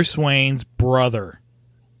Bruce Wayne's brother.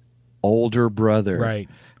 Older brother. Right.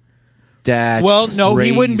 That's well, no,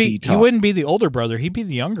 he wouldn't be. talk. He wouldn't be the older brother. He'd be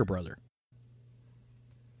the younger brother.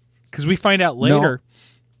 Because we find out later.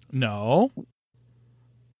 No.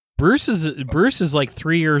 Bruce is like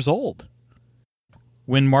 3 years old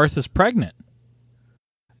when Martha's pregnant.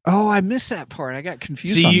 Oh, I missed that part. I got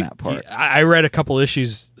confused on that part. I read a couple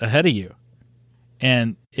issues ahead of you,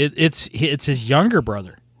 and it's his younger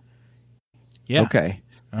brother. Yeah. Okay.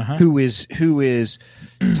 Uh-huh. Who is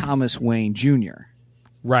Thomas Wayne Jr.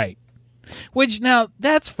 Right. Which now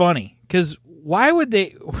that's funny because why would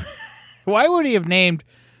he have named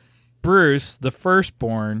Bruce the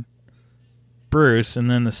firstborn Bruce and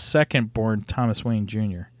then the secondborn Thomas Wayne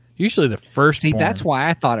Jr.? Usually the firstborn. See, that's why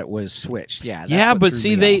I thought it was switched. Yeah. Yeah, but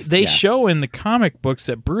see, they show in the comic books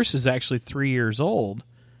that Bruce is actually 3 years old.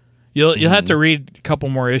 You'll have to read a couple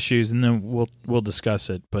more issues and then we'll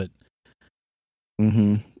discuss it. But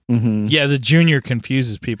yeah, the junior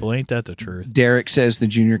confuses people. Ain't that the truth? Derek says the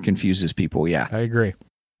junior confuses people. Yeah, I agree.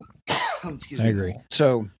 I agree.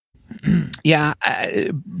 So, yeah,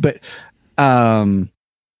 but I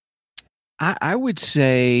would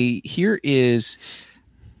say here is.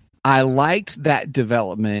 I liked that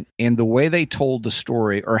development and the way they told the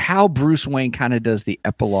story, or how Bruce Wayne kind of does the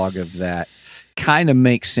epilogue of that kind of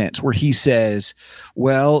makes sense, where he says,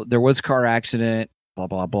 well, there was a car accident, blah,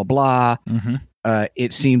 blah, blah, blah. Mm-hmm.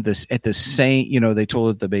 It seemed this at the same, they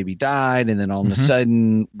told that the baby died. And then all of a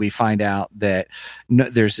sudden we find out that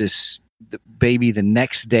there's this baby the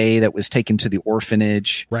next day that was taken to the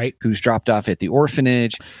orphanage, right? Who's dropped off at the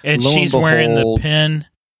orphanage. And she's wearing the pin.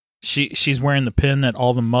 She's wearing the pin that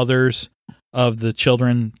all the mothers of the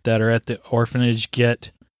children that are at the orphanage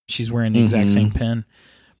get. She's wearing the exact same pin.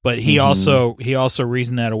 But he also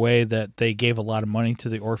reasoned that away that they gave a lot of money to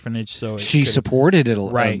the orphanage, so she supported it.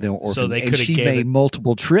 Right. The orphanage, so they and she made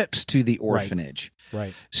multiple trips to the orphanage.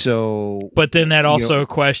 Right. So, but then that also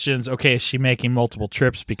questions: okay, is she making multiple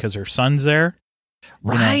trips because her son's there?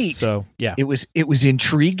 Right. So yeah, it was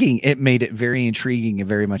intriguing. It made it very intriguing and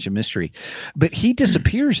very much a mystery. But he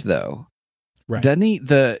disappears though, right? Doesn't he?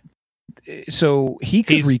 So he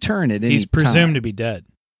could return at any time. He's presumed to be dead.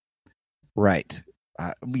 Right.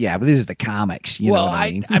 Yeah, but this is the comics. You know what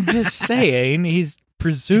I mean? I'm just saying he's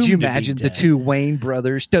presumed. Could you to imagine be the dead. two Wayne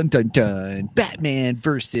brothers? Dun dun dun. Batman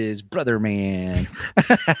versus Brother Man.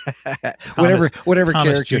 whatever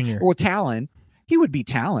Thomas character. Jr. Well, Talon. He would be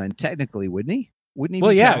Talon technically, wouldn't he? Wouldn't he?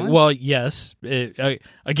 Well, be yeah. Talon? Well, yes.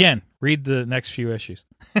 Again, read the next few issues.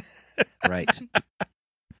 Right.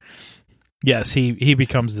 Yes, he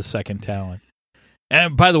becomes the second Talon.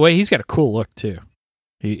 And by the way, he's got a cool look too.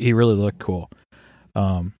 He really looked cool.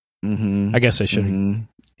 I guess I should.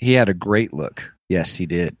 He had a great look. Yes, he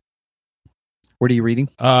did. What are you reading?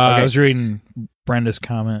 I was reading Brenda's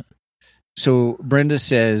comment. So Brenda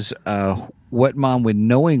says, "What mom would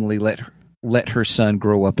knowingly let her son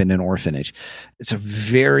grow up in an orphanage?" It's a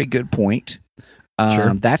very good point.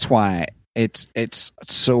 Sure. That's why it's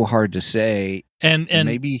so hard to say, and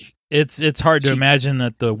maybe it's hard to imagine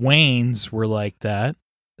that the Waynes were like that.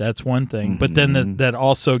 That's one thing, but then that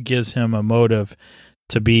also gives him a motive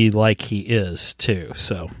to be like he is too.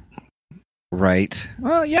 So, right.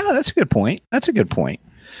 Well, yeah, that's a good point.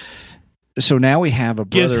 So now we have a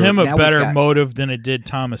brother. Gives him a better motive than it did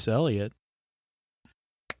Thomas Elliot.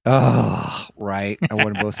 Oh, right. I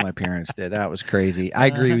wanted both my parents dead. That was crazy. I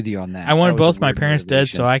agree with you on that. I wanted both my parents dead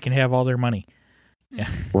so I can have all their money. Yeah.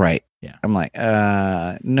 Right. Yeah. I'm like,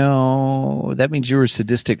 no, that means you were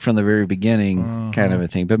sadistic from the very beginning, kind of a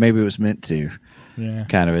thing. But maybe it was meant to,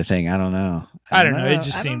 kind of a thing. I don't know. I don't know. It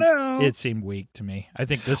just seemed weak to me. I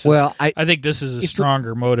think this. I think this is a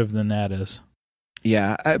stronger motive than that is.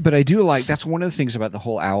 Yeah, but I do like. That's one of the things about the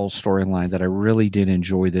whole Owl storyline that I really did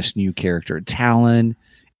enjoy. This new character, Talon.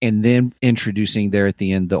 And then introducing there at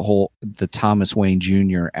the end the Thomas Wayne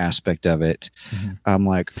Jr. aspect of it. I'm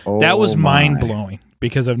like, oh, that was mind blowing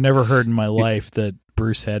because I've never heard in my life that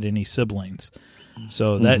Bruce had any siblings.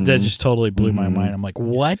 So that just totally blew my mind. I'm like,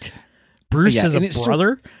 what? Bruce is a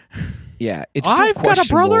brother? It's still I've got a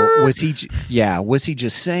brother. Was he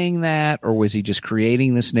just saying that, or was he just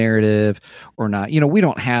creating this narrative, or not? We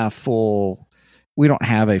don't have a full.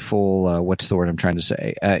 What's the word I'm trying to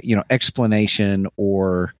say? Explanation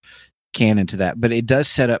or canon to that, but it does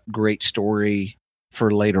set up great story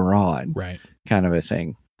for later on, right? Kind of a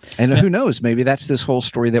thing. And who knows? Maybe that's this whole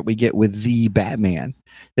story that we get with the Batman,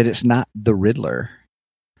 that it's not the Riddler,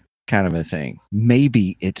 kind of a thing.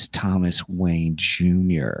 Maybe it's Thomas Wayne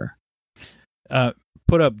Jr.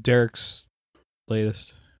 Put up Derek's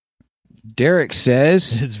latest? Derek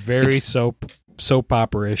says It's very soap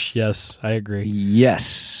opera-ish. Yes, I agree.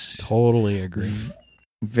 Yes. Totally agree.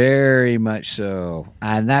 Very much so.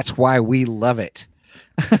 And that's why we love it.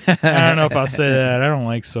 I don't know if I'll say that. I don't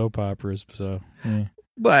like soap operas, so.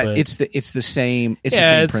 But it's the same. It's the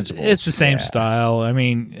same principle. It's the same style. I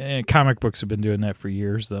mean, comic books have been doing that for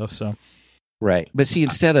years, though. So, right. But see,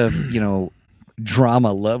 instead of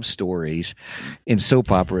drama love stories in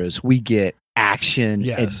soap operas, we get action,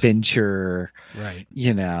 adventure. Right.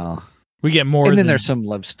 We get more. And then there's some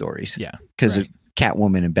love stories. Yeah. Because of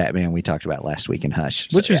Catwoman and Batman we talked about last week in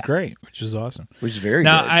Hush. Which is great. Which is awesome. Which is very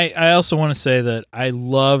now, good. I also want to say that I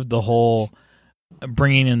love the whole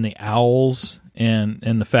bringing in the owls and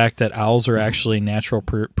the fact that owls are actually natural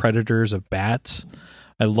predators of bats.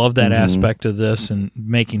 I love that aspect of this and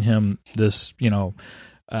making him this,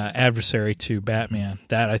 adversary to Batman.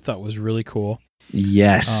 That I thought was really cool.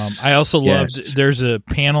 Yes. I also loved, there's a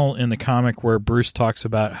panel in the comic where Bruce talks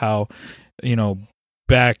about how,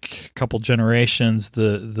 back a couple generations,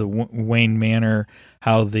 the Wayne Manor,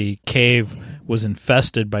 how the cave was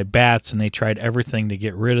infested by bats and they tried everything to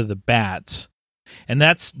get rid of the bats. And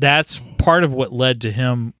that's part of what led to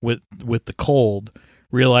him with the cold,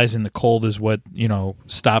 realizing the cold is what,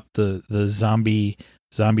 stopped the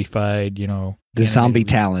zombified, the zombie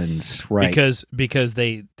talons, right? Because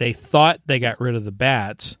they thought they got rid of the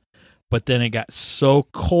bats, but then it got so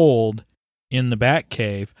cold in the bat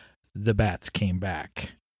cave, the bats came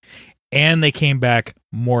back. And they came back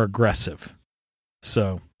more aggressive.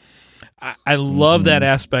 So I love that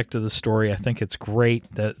aspect of the story. I think it's great.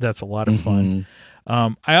 That's a lot of fun.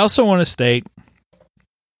 I also want to state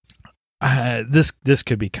this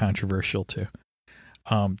could be controversial too,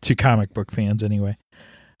 to comic book fans anyway.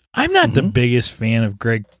 I'm not the biggest fan of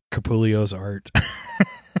Greg Capullo's art.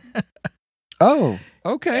 Oh,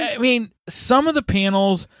 okay. I mean, some of the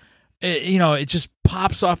panels, it just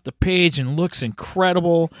pops off the page and looks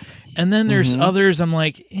incredible. And then there's others I'm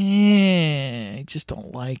like, I just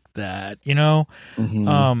don't like that,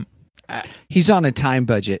 He's on a time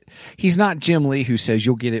budget. He's not Jim Lee who says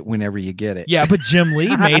you'll get it whenever you get it. Yeah, but Jim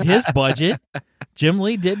Lee made his budget. Jim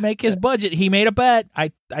Lee did make his budget. He made a bet.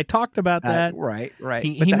 I talked about that. Right.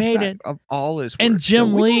 He made it. All his work. And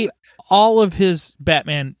Jim Lee, all of his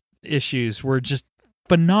Batman issues were just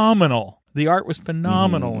phenomenal. The art was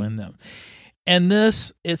phenomenal in them. And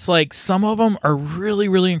this, it's like some of them are really,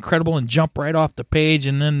 really incredible and jump right off the page.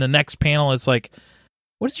 And then the next panel, it's like,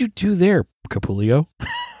 what did you do there, Capullo?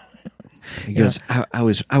 He goes, I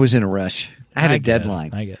was in a rush. I had a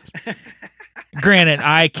deadline. I guess. Granted,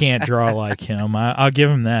 I can't draw like him. I'll give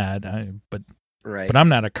him that. But I'm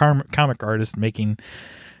not a comic artist making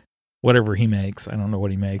whatever he makes. I don't know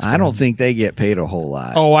what he makes. I don't think they get paid a whole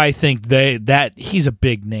lot. Oh, I think he's a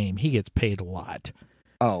big name. He gets paid a lot.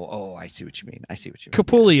 Oh, I see what you mean.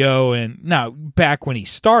 Capullo, and now back when he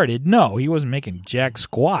started, no, he wasn't making jack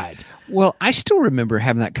squat. Well, I still remember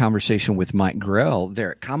having that conversation with Mike Grell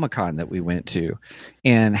there at Comic-Con that we went to,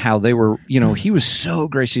 and how they were, he was so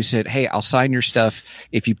gracious. He said, "Hey, I'll sign your stuff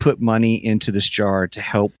if you put money into this jar to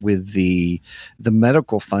help with the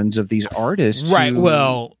medical funds of these artists." Right.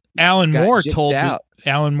 Well, Alan Moore told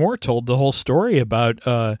the whole story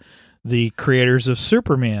about the creators of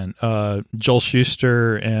Superman, Joel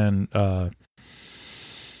Shuster and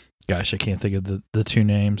gosh, I can't think of the two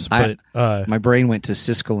names. But my brain went to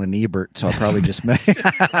Siskel and Ebert, so I'll probably just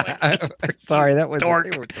sorry, that was dork.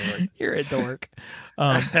 You're a dork.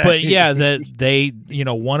 But yeah, that they,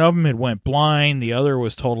 one of them had went blind, the other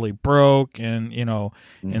was totally broke, and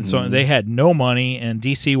and so they had no money, and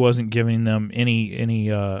DC wasn't giving them any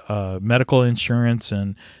medical insurance,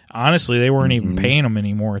 and honestly, they weren't even paying them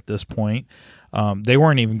anymore at this point. They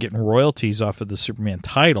weren't even getting royalties off of the Superman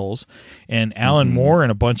titles, and Alan Moore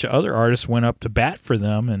and a bunch of other artists went up to bat for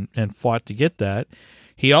them and fought to get that.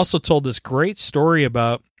 He also told this great story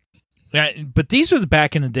about. But these were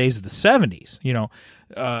back in the days of the 70s,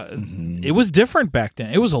 It was different back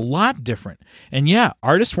then. It was a lot different. And yeah,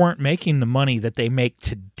 artists weren't making the money that they make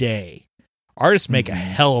today. Artists make a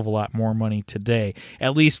hell of a lot more money today,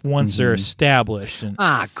 at least once they're established. And,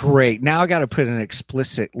 great. Now I got to put an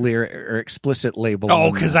explicit lyric or explicit label.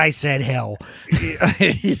 Oh, because I said hell.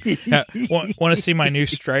 Want to see my new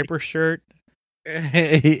Striper shirt?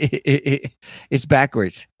 It's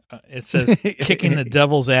backwards. It says, kicking the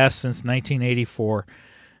devil's ass since 1984.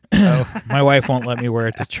 My wife won't let me wear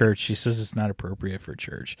it to church. She says it's not appropriate for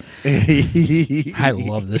church. I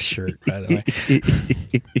love this shirt, by the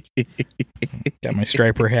way. Got my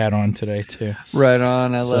Striper hat on today, too. Right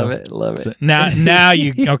on. I love it. So now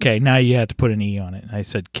you have to put an E on it. I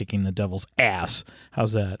said kicking the devil's ass.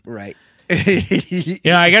 How's that? Right.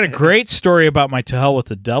 Yeah, I got a great story about my To Hell with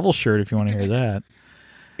the Devil shirt if you want to hear that.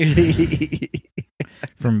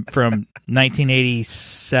 From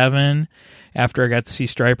 1987, after I got to see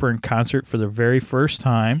Stryper in concert for the very first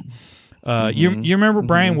time. You remember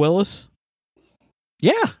Brian Willis?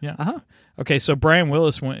 Yeah. Uh-huh. Okay, so Brian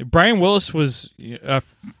Willis was a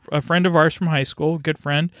friend of ours from high school, good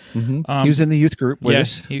friend. He was in the youth group with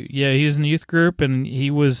us. He was in the youth group, and he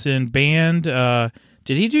was in band.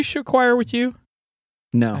 Did he do show choir with you?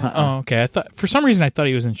 No. Oh, okay. For some reason I thought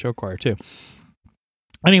he was in show choir too.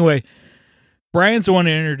 Anyway, Brian's the one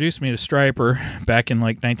who introduced me to Stryper back in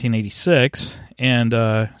like 1986, and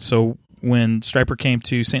so when Stryper came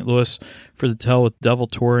to St. Louis for the To Hell with the Devil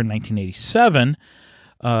tour in 1987,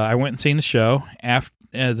 I went and seen the show. After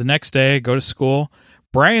the next day, I go to school.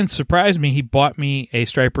 Brian surprised me. He bought me a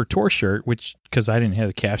Stryper tour shirt, because I didn't have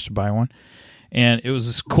the cash to buy one, and it was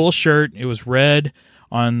this cool shirt. It was red.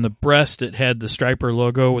 On the breast, it had the Stryper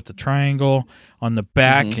logo with the triangle. On the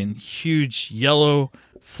back, in huge yellow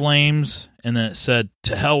flames, and then it said,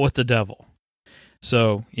 "To Hell with the Devil."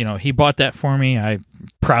 So, he bought that for me. I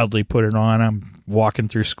proudly put it on. I'm walking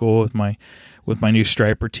through school with my new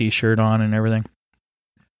Stryper t-shirt on and everything.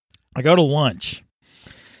 I go to lunch.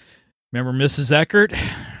 Remember Mrs. Eckert,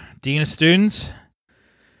 Dean of Students?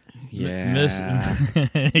 Yeah.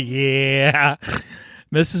 Yeah.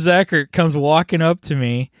 Mrs. Eckert comes walking up to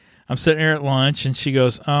me. I'm sitting there at lunch, and she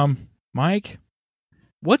goes, Mike,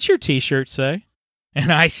 what's your t-shirt say?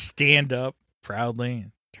 And I stand up proudly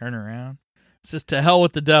and turn around. It says, "To Hell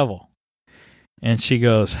with the Devil." And she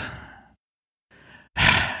goes,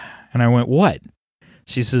 and I went, "What?"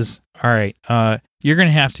 She says, "All right, you're going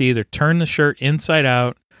to have to either turn the shirt inside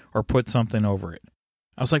out or put something over it."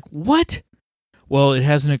 I was like, "What?" "Well, it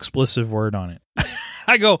has an explicit word on it."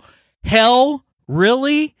 I go, "Hell?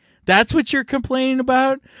 Really? That's what you're complaining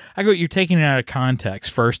about?" I go, "You're taking it out of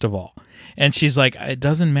context, first of all." And she's like, "It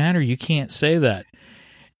doesn't matter. You can't say that."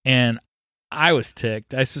 And I was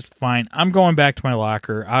ticked. I said, "Fine. I'm going back to my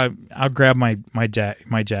locker. I'll grab my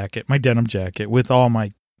jacket, my denim jacket with all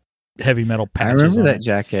my heavy metal patches." I remember that it.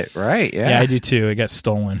 jacket, right? Yeah. Yeah, I do too. It got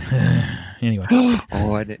stolen. Anyway.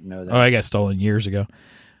 Oh, I didn't know that. Oh, I got stolen years ago.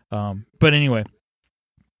 But anyway,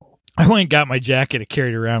 I went and got my jacket and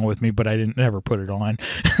carried it around with me, but I didn't ever put it on.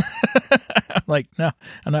 I'm like, no,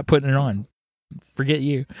 I'm not putting it on. Forget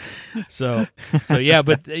you. So yeah,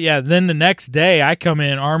 but yeah, then the next day I come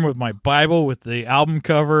in armed with my Bible with the album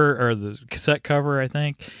cover or the cassette cover, I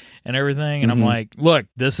think, and everything. And I'm like, "Look,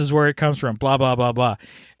 this is where it comes from, blah, blah, blah, blah."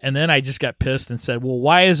 And then I just got pissed and said, "Well,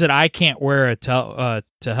 why is it I can't wear a To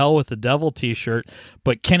Hell with the Devil t-shirt,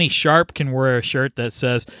 but Kenny Sharp can wear a shirt that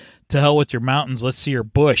says, 'To hell with your mountains, let's see your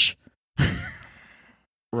bush'?"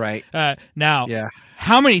 Right. Now, yeah.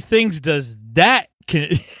 How many things does that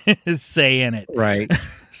say in it? Right.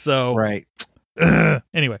 So, right.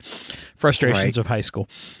 Anyway, frustrations of high school.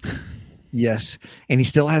 Yes. And he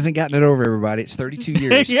still hasn't gotten it over, everybody. It's 32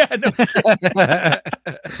 years. Yeah, no.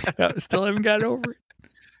 Still haven't gotten over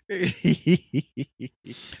it.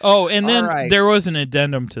 Oh, and then there was an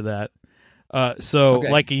addendum to that.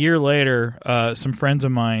 Like a year later, some friends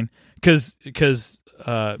of mine, because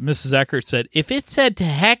Mrs. Eckert said, "If it said 'To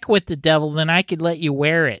heck with the devil,' then I could let you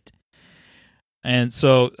wear it." And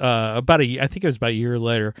so I think it was about a year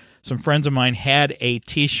later, some friends of mine had a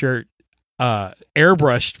t-shirt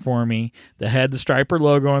airbrushed for me that had the Stryper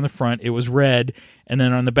logo on the front. It was red, and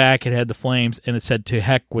then on the back it had the flames, and it said, "To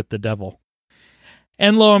heck with the devil."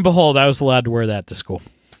 And lo and behold, I was allowed to wear that to school.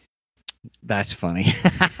 That's funny.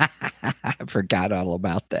 I forgot all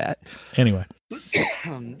about that. Anyway.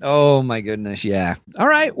 Oh, my goodness. Yeah. All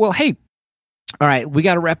right. Well, hey. All right. We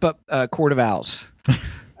got to wrap up Court of Owls.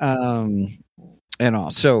 And all.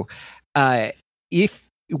 So,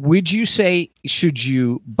 would you say, should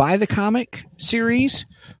you buy the comic series?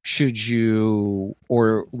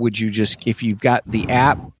 Or would you just, if you've got the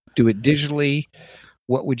app, do it digitally?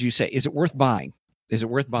 What would you say? Is it worth buying? Is it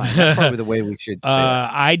worth buying? That's probably the way we should say it.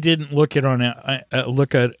 I didn't look it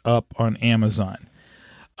up on Amazon.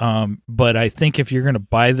 But I think if you're going to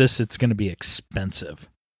buy this, it's going to be expensive.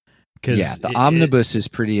 Yeah, the omnibus is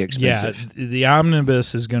pretty expensive. Yeah, the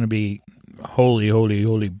omnibus is going to be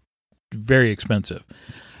holy, very expensive.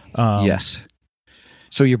 Yes.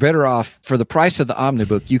 So you're better off, for the price of the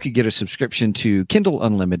omnibook, you could get a subscription to Kindle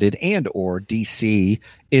Unlimited and or DC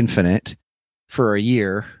Infinite for a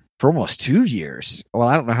year, for almost 2 years. Well,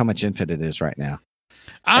 I don't know how much Infinite is right now.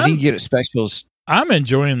 I think you get it specials. I'm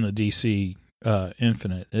enjoying the DC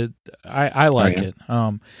Infinite. I like it.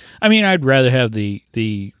 I mean, I'd rather have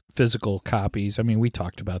the physical copies. I mean, we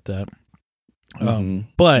talked about that.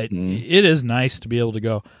 But it is nice to be able to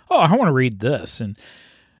go, oh, I want to read this. And,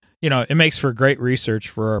 it makes for great research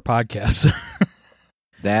for our podcast.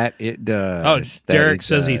 That it does. Oh, Derek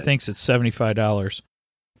says he thinks it's $75.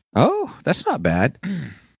 Oh, that's not bad.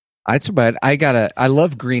 It's bad. I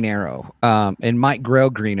love Green Arrow, and Mike Grell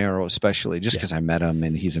Green Arrow especially, just because I met him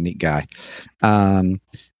and he's a neat guy.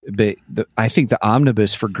 But I think the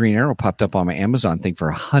omnibus for Green Arrow popped up on my Amazon thing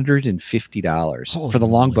for $150 for the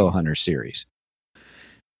Longbow Hunter series.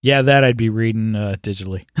 Yeah, that I'd be reading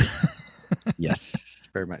digitally. Yes,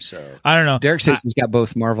 very much so. I don't know. Derek says he's got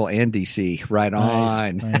both Marvel and DC. Right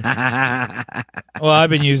on. Nice. Well, I've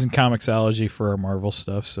been using Comixology for our Marvel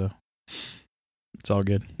stuff, so it's all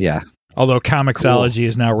good. Yeah. Although Comixology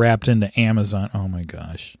is now wrapped into Amazon. Oh my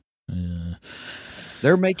gosh.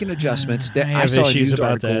 They're making adjustments. I saw a news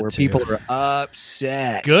about that where too. people are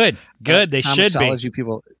upset. Good. They should be.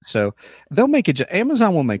 People, so they'll make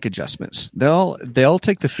Amazon will make adjustments. They'll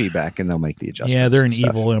take the feedback and they'll make the adjustments. Yeah, they're an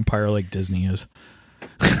evil empire like Disney is.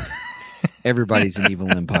 Everybody's an evil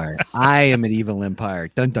empire. I am an evil empire.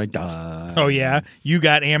 Dun dun dun. Oh yeah, you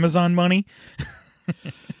got Amazon money.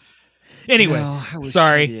 Anyway, no,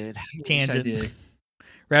 sorry, tangent.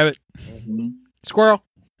 Rabbit, squirrel.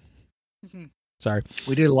 Sorry.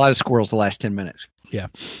 We did a lot of squirrels the last 10 minutes. Yeah.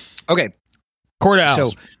 Okay. Court of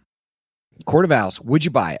Owls. So, Court of Owls, would you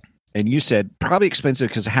buy it? And you said probably expensive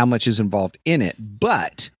because of how much is involved in it,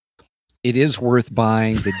 but it is worth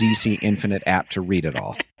buying the DC Infinite app to read it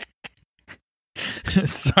all.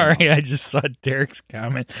 Sorry, I just saw Derek's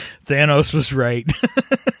comment. Thanos was right.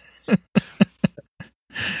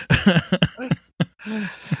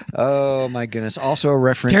 Oh, my goodness. Also a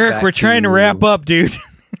reference Derek, we're trying to wrap up, dude.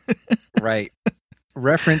 Right.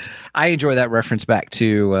 Reference. I enjoy that reference back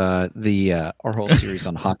to our whole series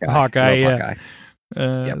on Hawkeye. Hawkeye.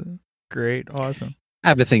 Yep. Great. Awesome. I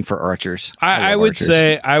have a thing for archers. I would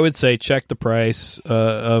say check the price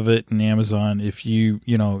of it in Amazon if you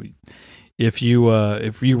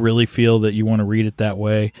really feel that you want to read it that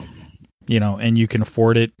way, and you can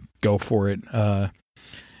afford it, go for it.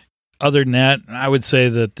 Other than that, I would say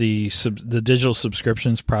that the digital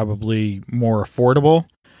subscription is probably more affordable,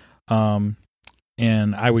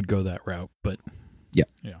 and I would go that route. But yeah,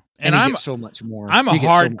 and I'm so much more. I'm a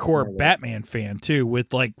hardcore Batman fan too,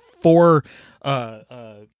 with like 4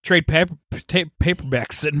 trade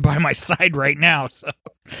paperbacks sitting by my side right now. So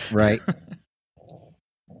right,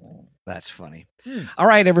 that's funny. All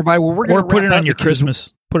right, everybody. Well, we're going to put it on your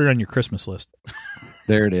Christmas. Put it on your Christmas list.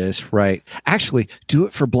 There it is. Right. Actually, do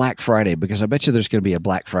it for Black Friday because I bet you there's going to be a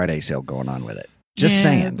Black Friday sale going on with it. Just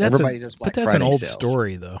saying. Everybody does Black Friday But that's an old sales.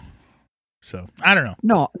 Story, though. So I don't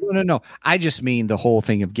know. No. I just mean the whole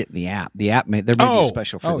thing of getting the app. The app there may be a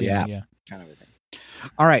special for the app. Yeah. Kind of a thing.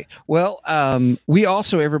 All right. Well, we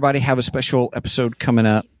also everybody have a special episode coming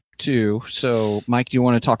up too. So, Mike, do you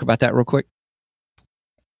want to talk about that real quick?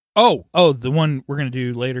 Oh, the one we're going to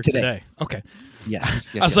do later today. Okay. Yes.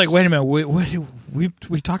 I was like, wait a minute.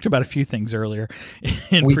 We talked about a few things earlier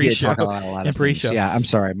in we pre-show. Did talk about a lot of pre-show. Things. Yeah, I'm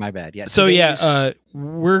sorry, my bad. Yeah. So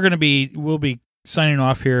we'll be signing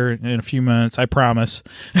off here in a few minutes. I promise.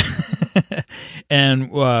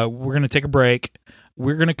 And we're going to take a break.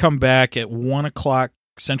 We're going to come back at 1:00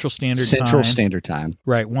 Central Standard Time.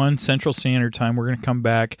 Right, 1 Central Standard Time. We're going to come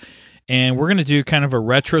back. And we're going to do kind of a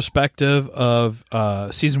retrospective of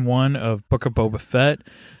Season 1 of Book of Boba Fett.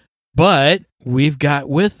 But we've got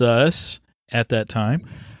with us at that time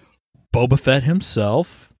Boba Fett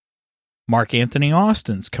himself, Mark Anthony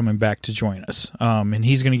Austin's coming back to join us. And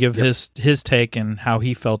he's going to give his take and how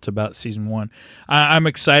he felt about Season 1. I'm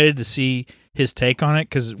excited to see his take on it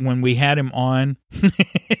because when we had him on...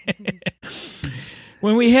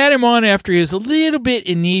 after he was a little bit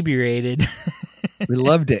inebriated... We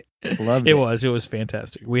loved it. It was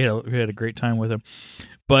fantastic. We had a great time with him,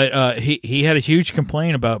 but he had a huge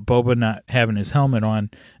complaint about Boba not having his helmet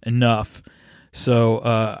on enough. So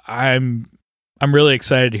I'm really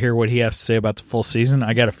excited to hear what he has to say about the full season.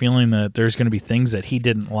 I got a feeling that there's going to be things that he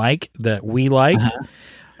didn't like that we liked,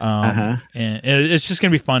 and it's just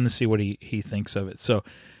going to be fun to see what he thinks of it. So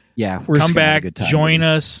yeah, come back, join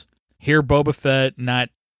us, hear Boba Fett, not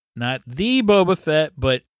the Boba Fett,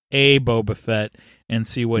 but a Boba Fett, and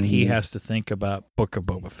see what he has to think about Book of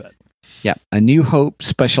Boba Fett. Yeah, a New Hope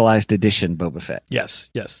Specialized Edition Boba Fett. Yes.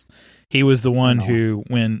 He was the one who,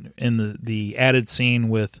 when in the added scene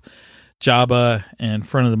with Jabba in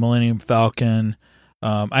front of the Millennium Falcon,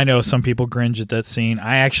 I know some people cringe at that scene.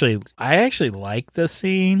 I actually like the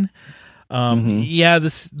scene. Yeah,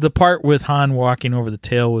 the part with Han walking over the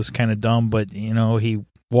tail was kind of dumb, but he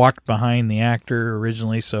walked behind the actor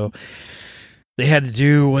originally, so they had to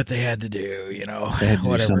do what they had to do, you know. They had to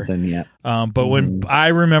whatever. do something, yeah. But when I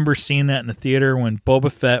remember seeing that in the theater, when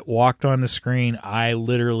Boba Fett walked on the screen, I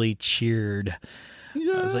literally cheered.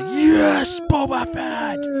 I was like, yes, Boba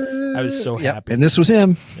Fett! I was so happy. And this was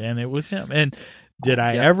him. And it was him. And did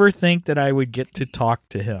I ever think that I would get to talk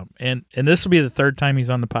to him? And this will be the third time he's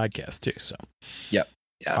on the podcast, too. So, Yep.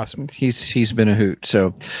 Yeah, awesome. He's been a hoot.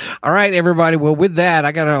 So, all right, everybody. Well, with that,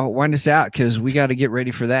 I gotta wind us out because we got to get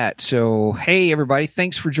ready for that. So, hey, everybody,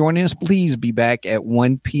 thanks for joining us. Please be back at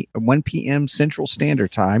 1 p.m. Central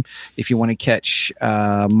Standard Time if you want to catch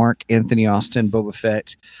Mark Anthony Austin, Boba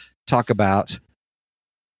Fett, talk about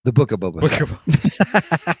the Book of Boba Fett.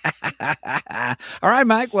 All right,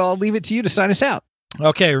 Mike. Well, I'll leave it to you to sign us out.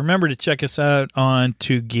 Okay, remember to check us out on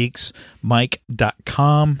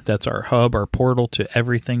twogeeksmike.com. That's our hub, our portal to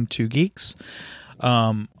everything Two Geeks.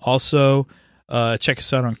 Also, check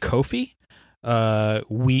us out on Ko-fi.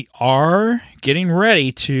 We are getting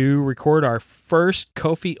ready to record our first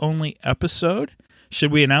Ko-fi-only episode.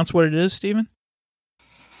 Should we announce what it is, Stephen?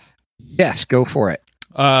 Yes, go for it.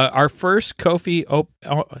 Our first Ko-fi...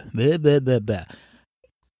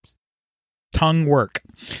 tongue work.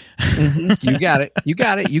 You got it. You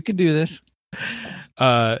got it. You can do this.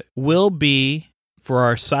 Will be for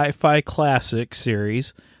our sci-fi classic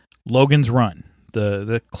series, Logan's Run,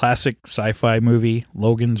 the classic sci-fi movie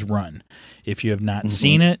Logan's Run. If you have not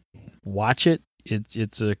seen it, watch it.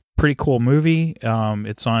 It's a pretty cool movie.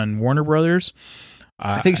 It's on Warner Brothers.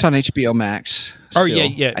 I think it's on HBO Max.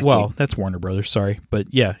 Still, well, that's Warner Brothers. Sorry, but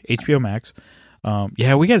yeah, HBO Max.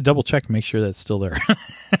 We got to double check to make sure that's still there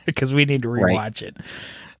because we need to rewatch it.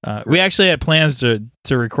 We actually had plans to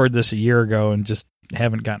record this a year ago and just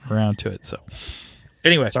haven't gotten around to it. So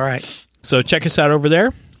anyway, it's all right. So check us out over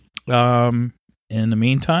there. In the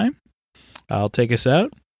meantime, I'll take us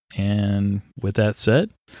out. And with that said,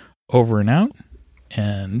 over and out.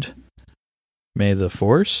 And may the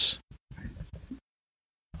Force...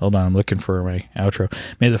 Hold on, I'm looking for my outro.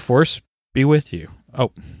 May the Force be with you.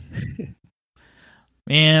 Oh.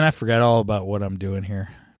 Man, I forgot all about what I'm doing here.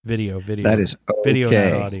 Video. That is okay. Video,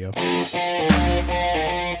 not audio.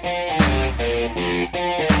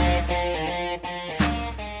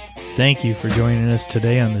 Thank you for joining us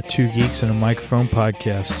today on the Two Geeks and a Microphone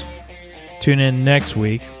podcast. Tune in next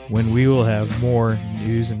week when we will have more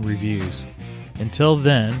news and reviews. Until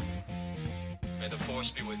then,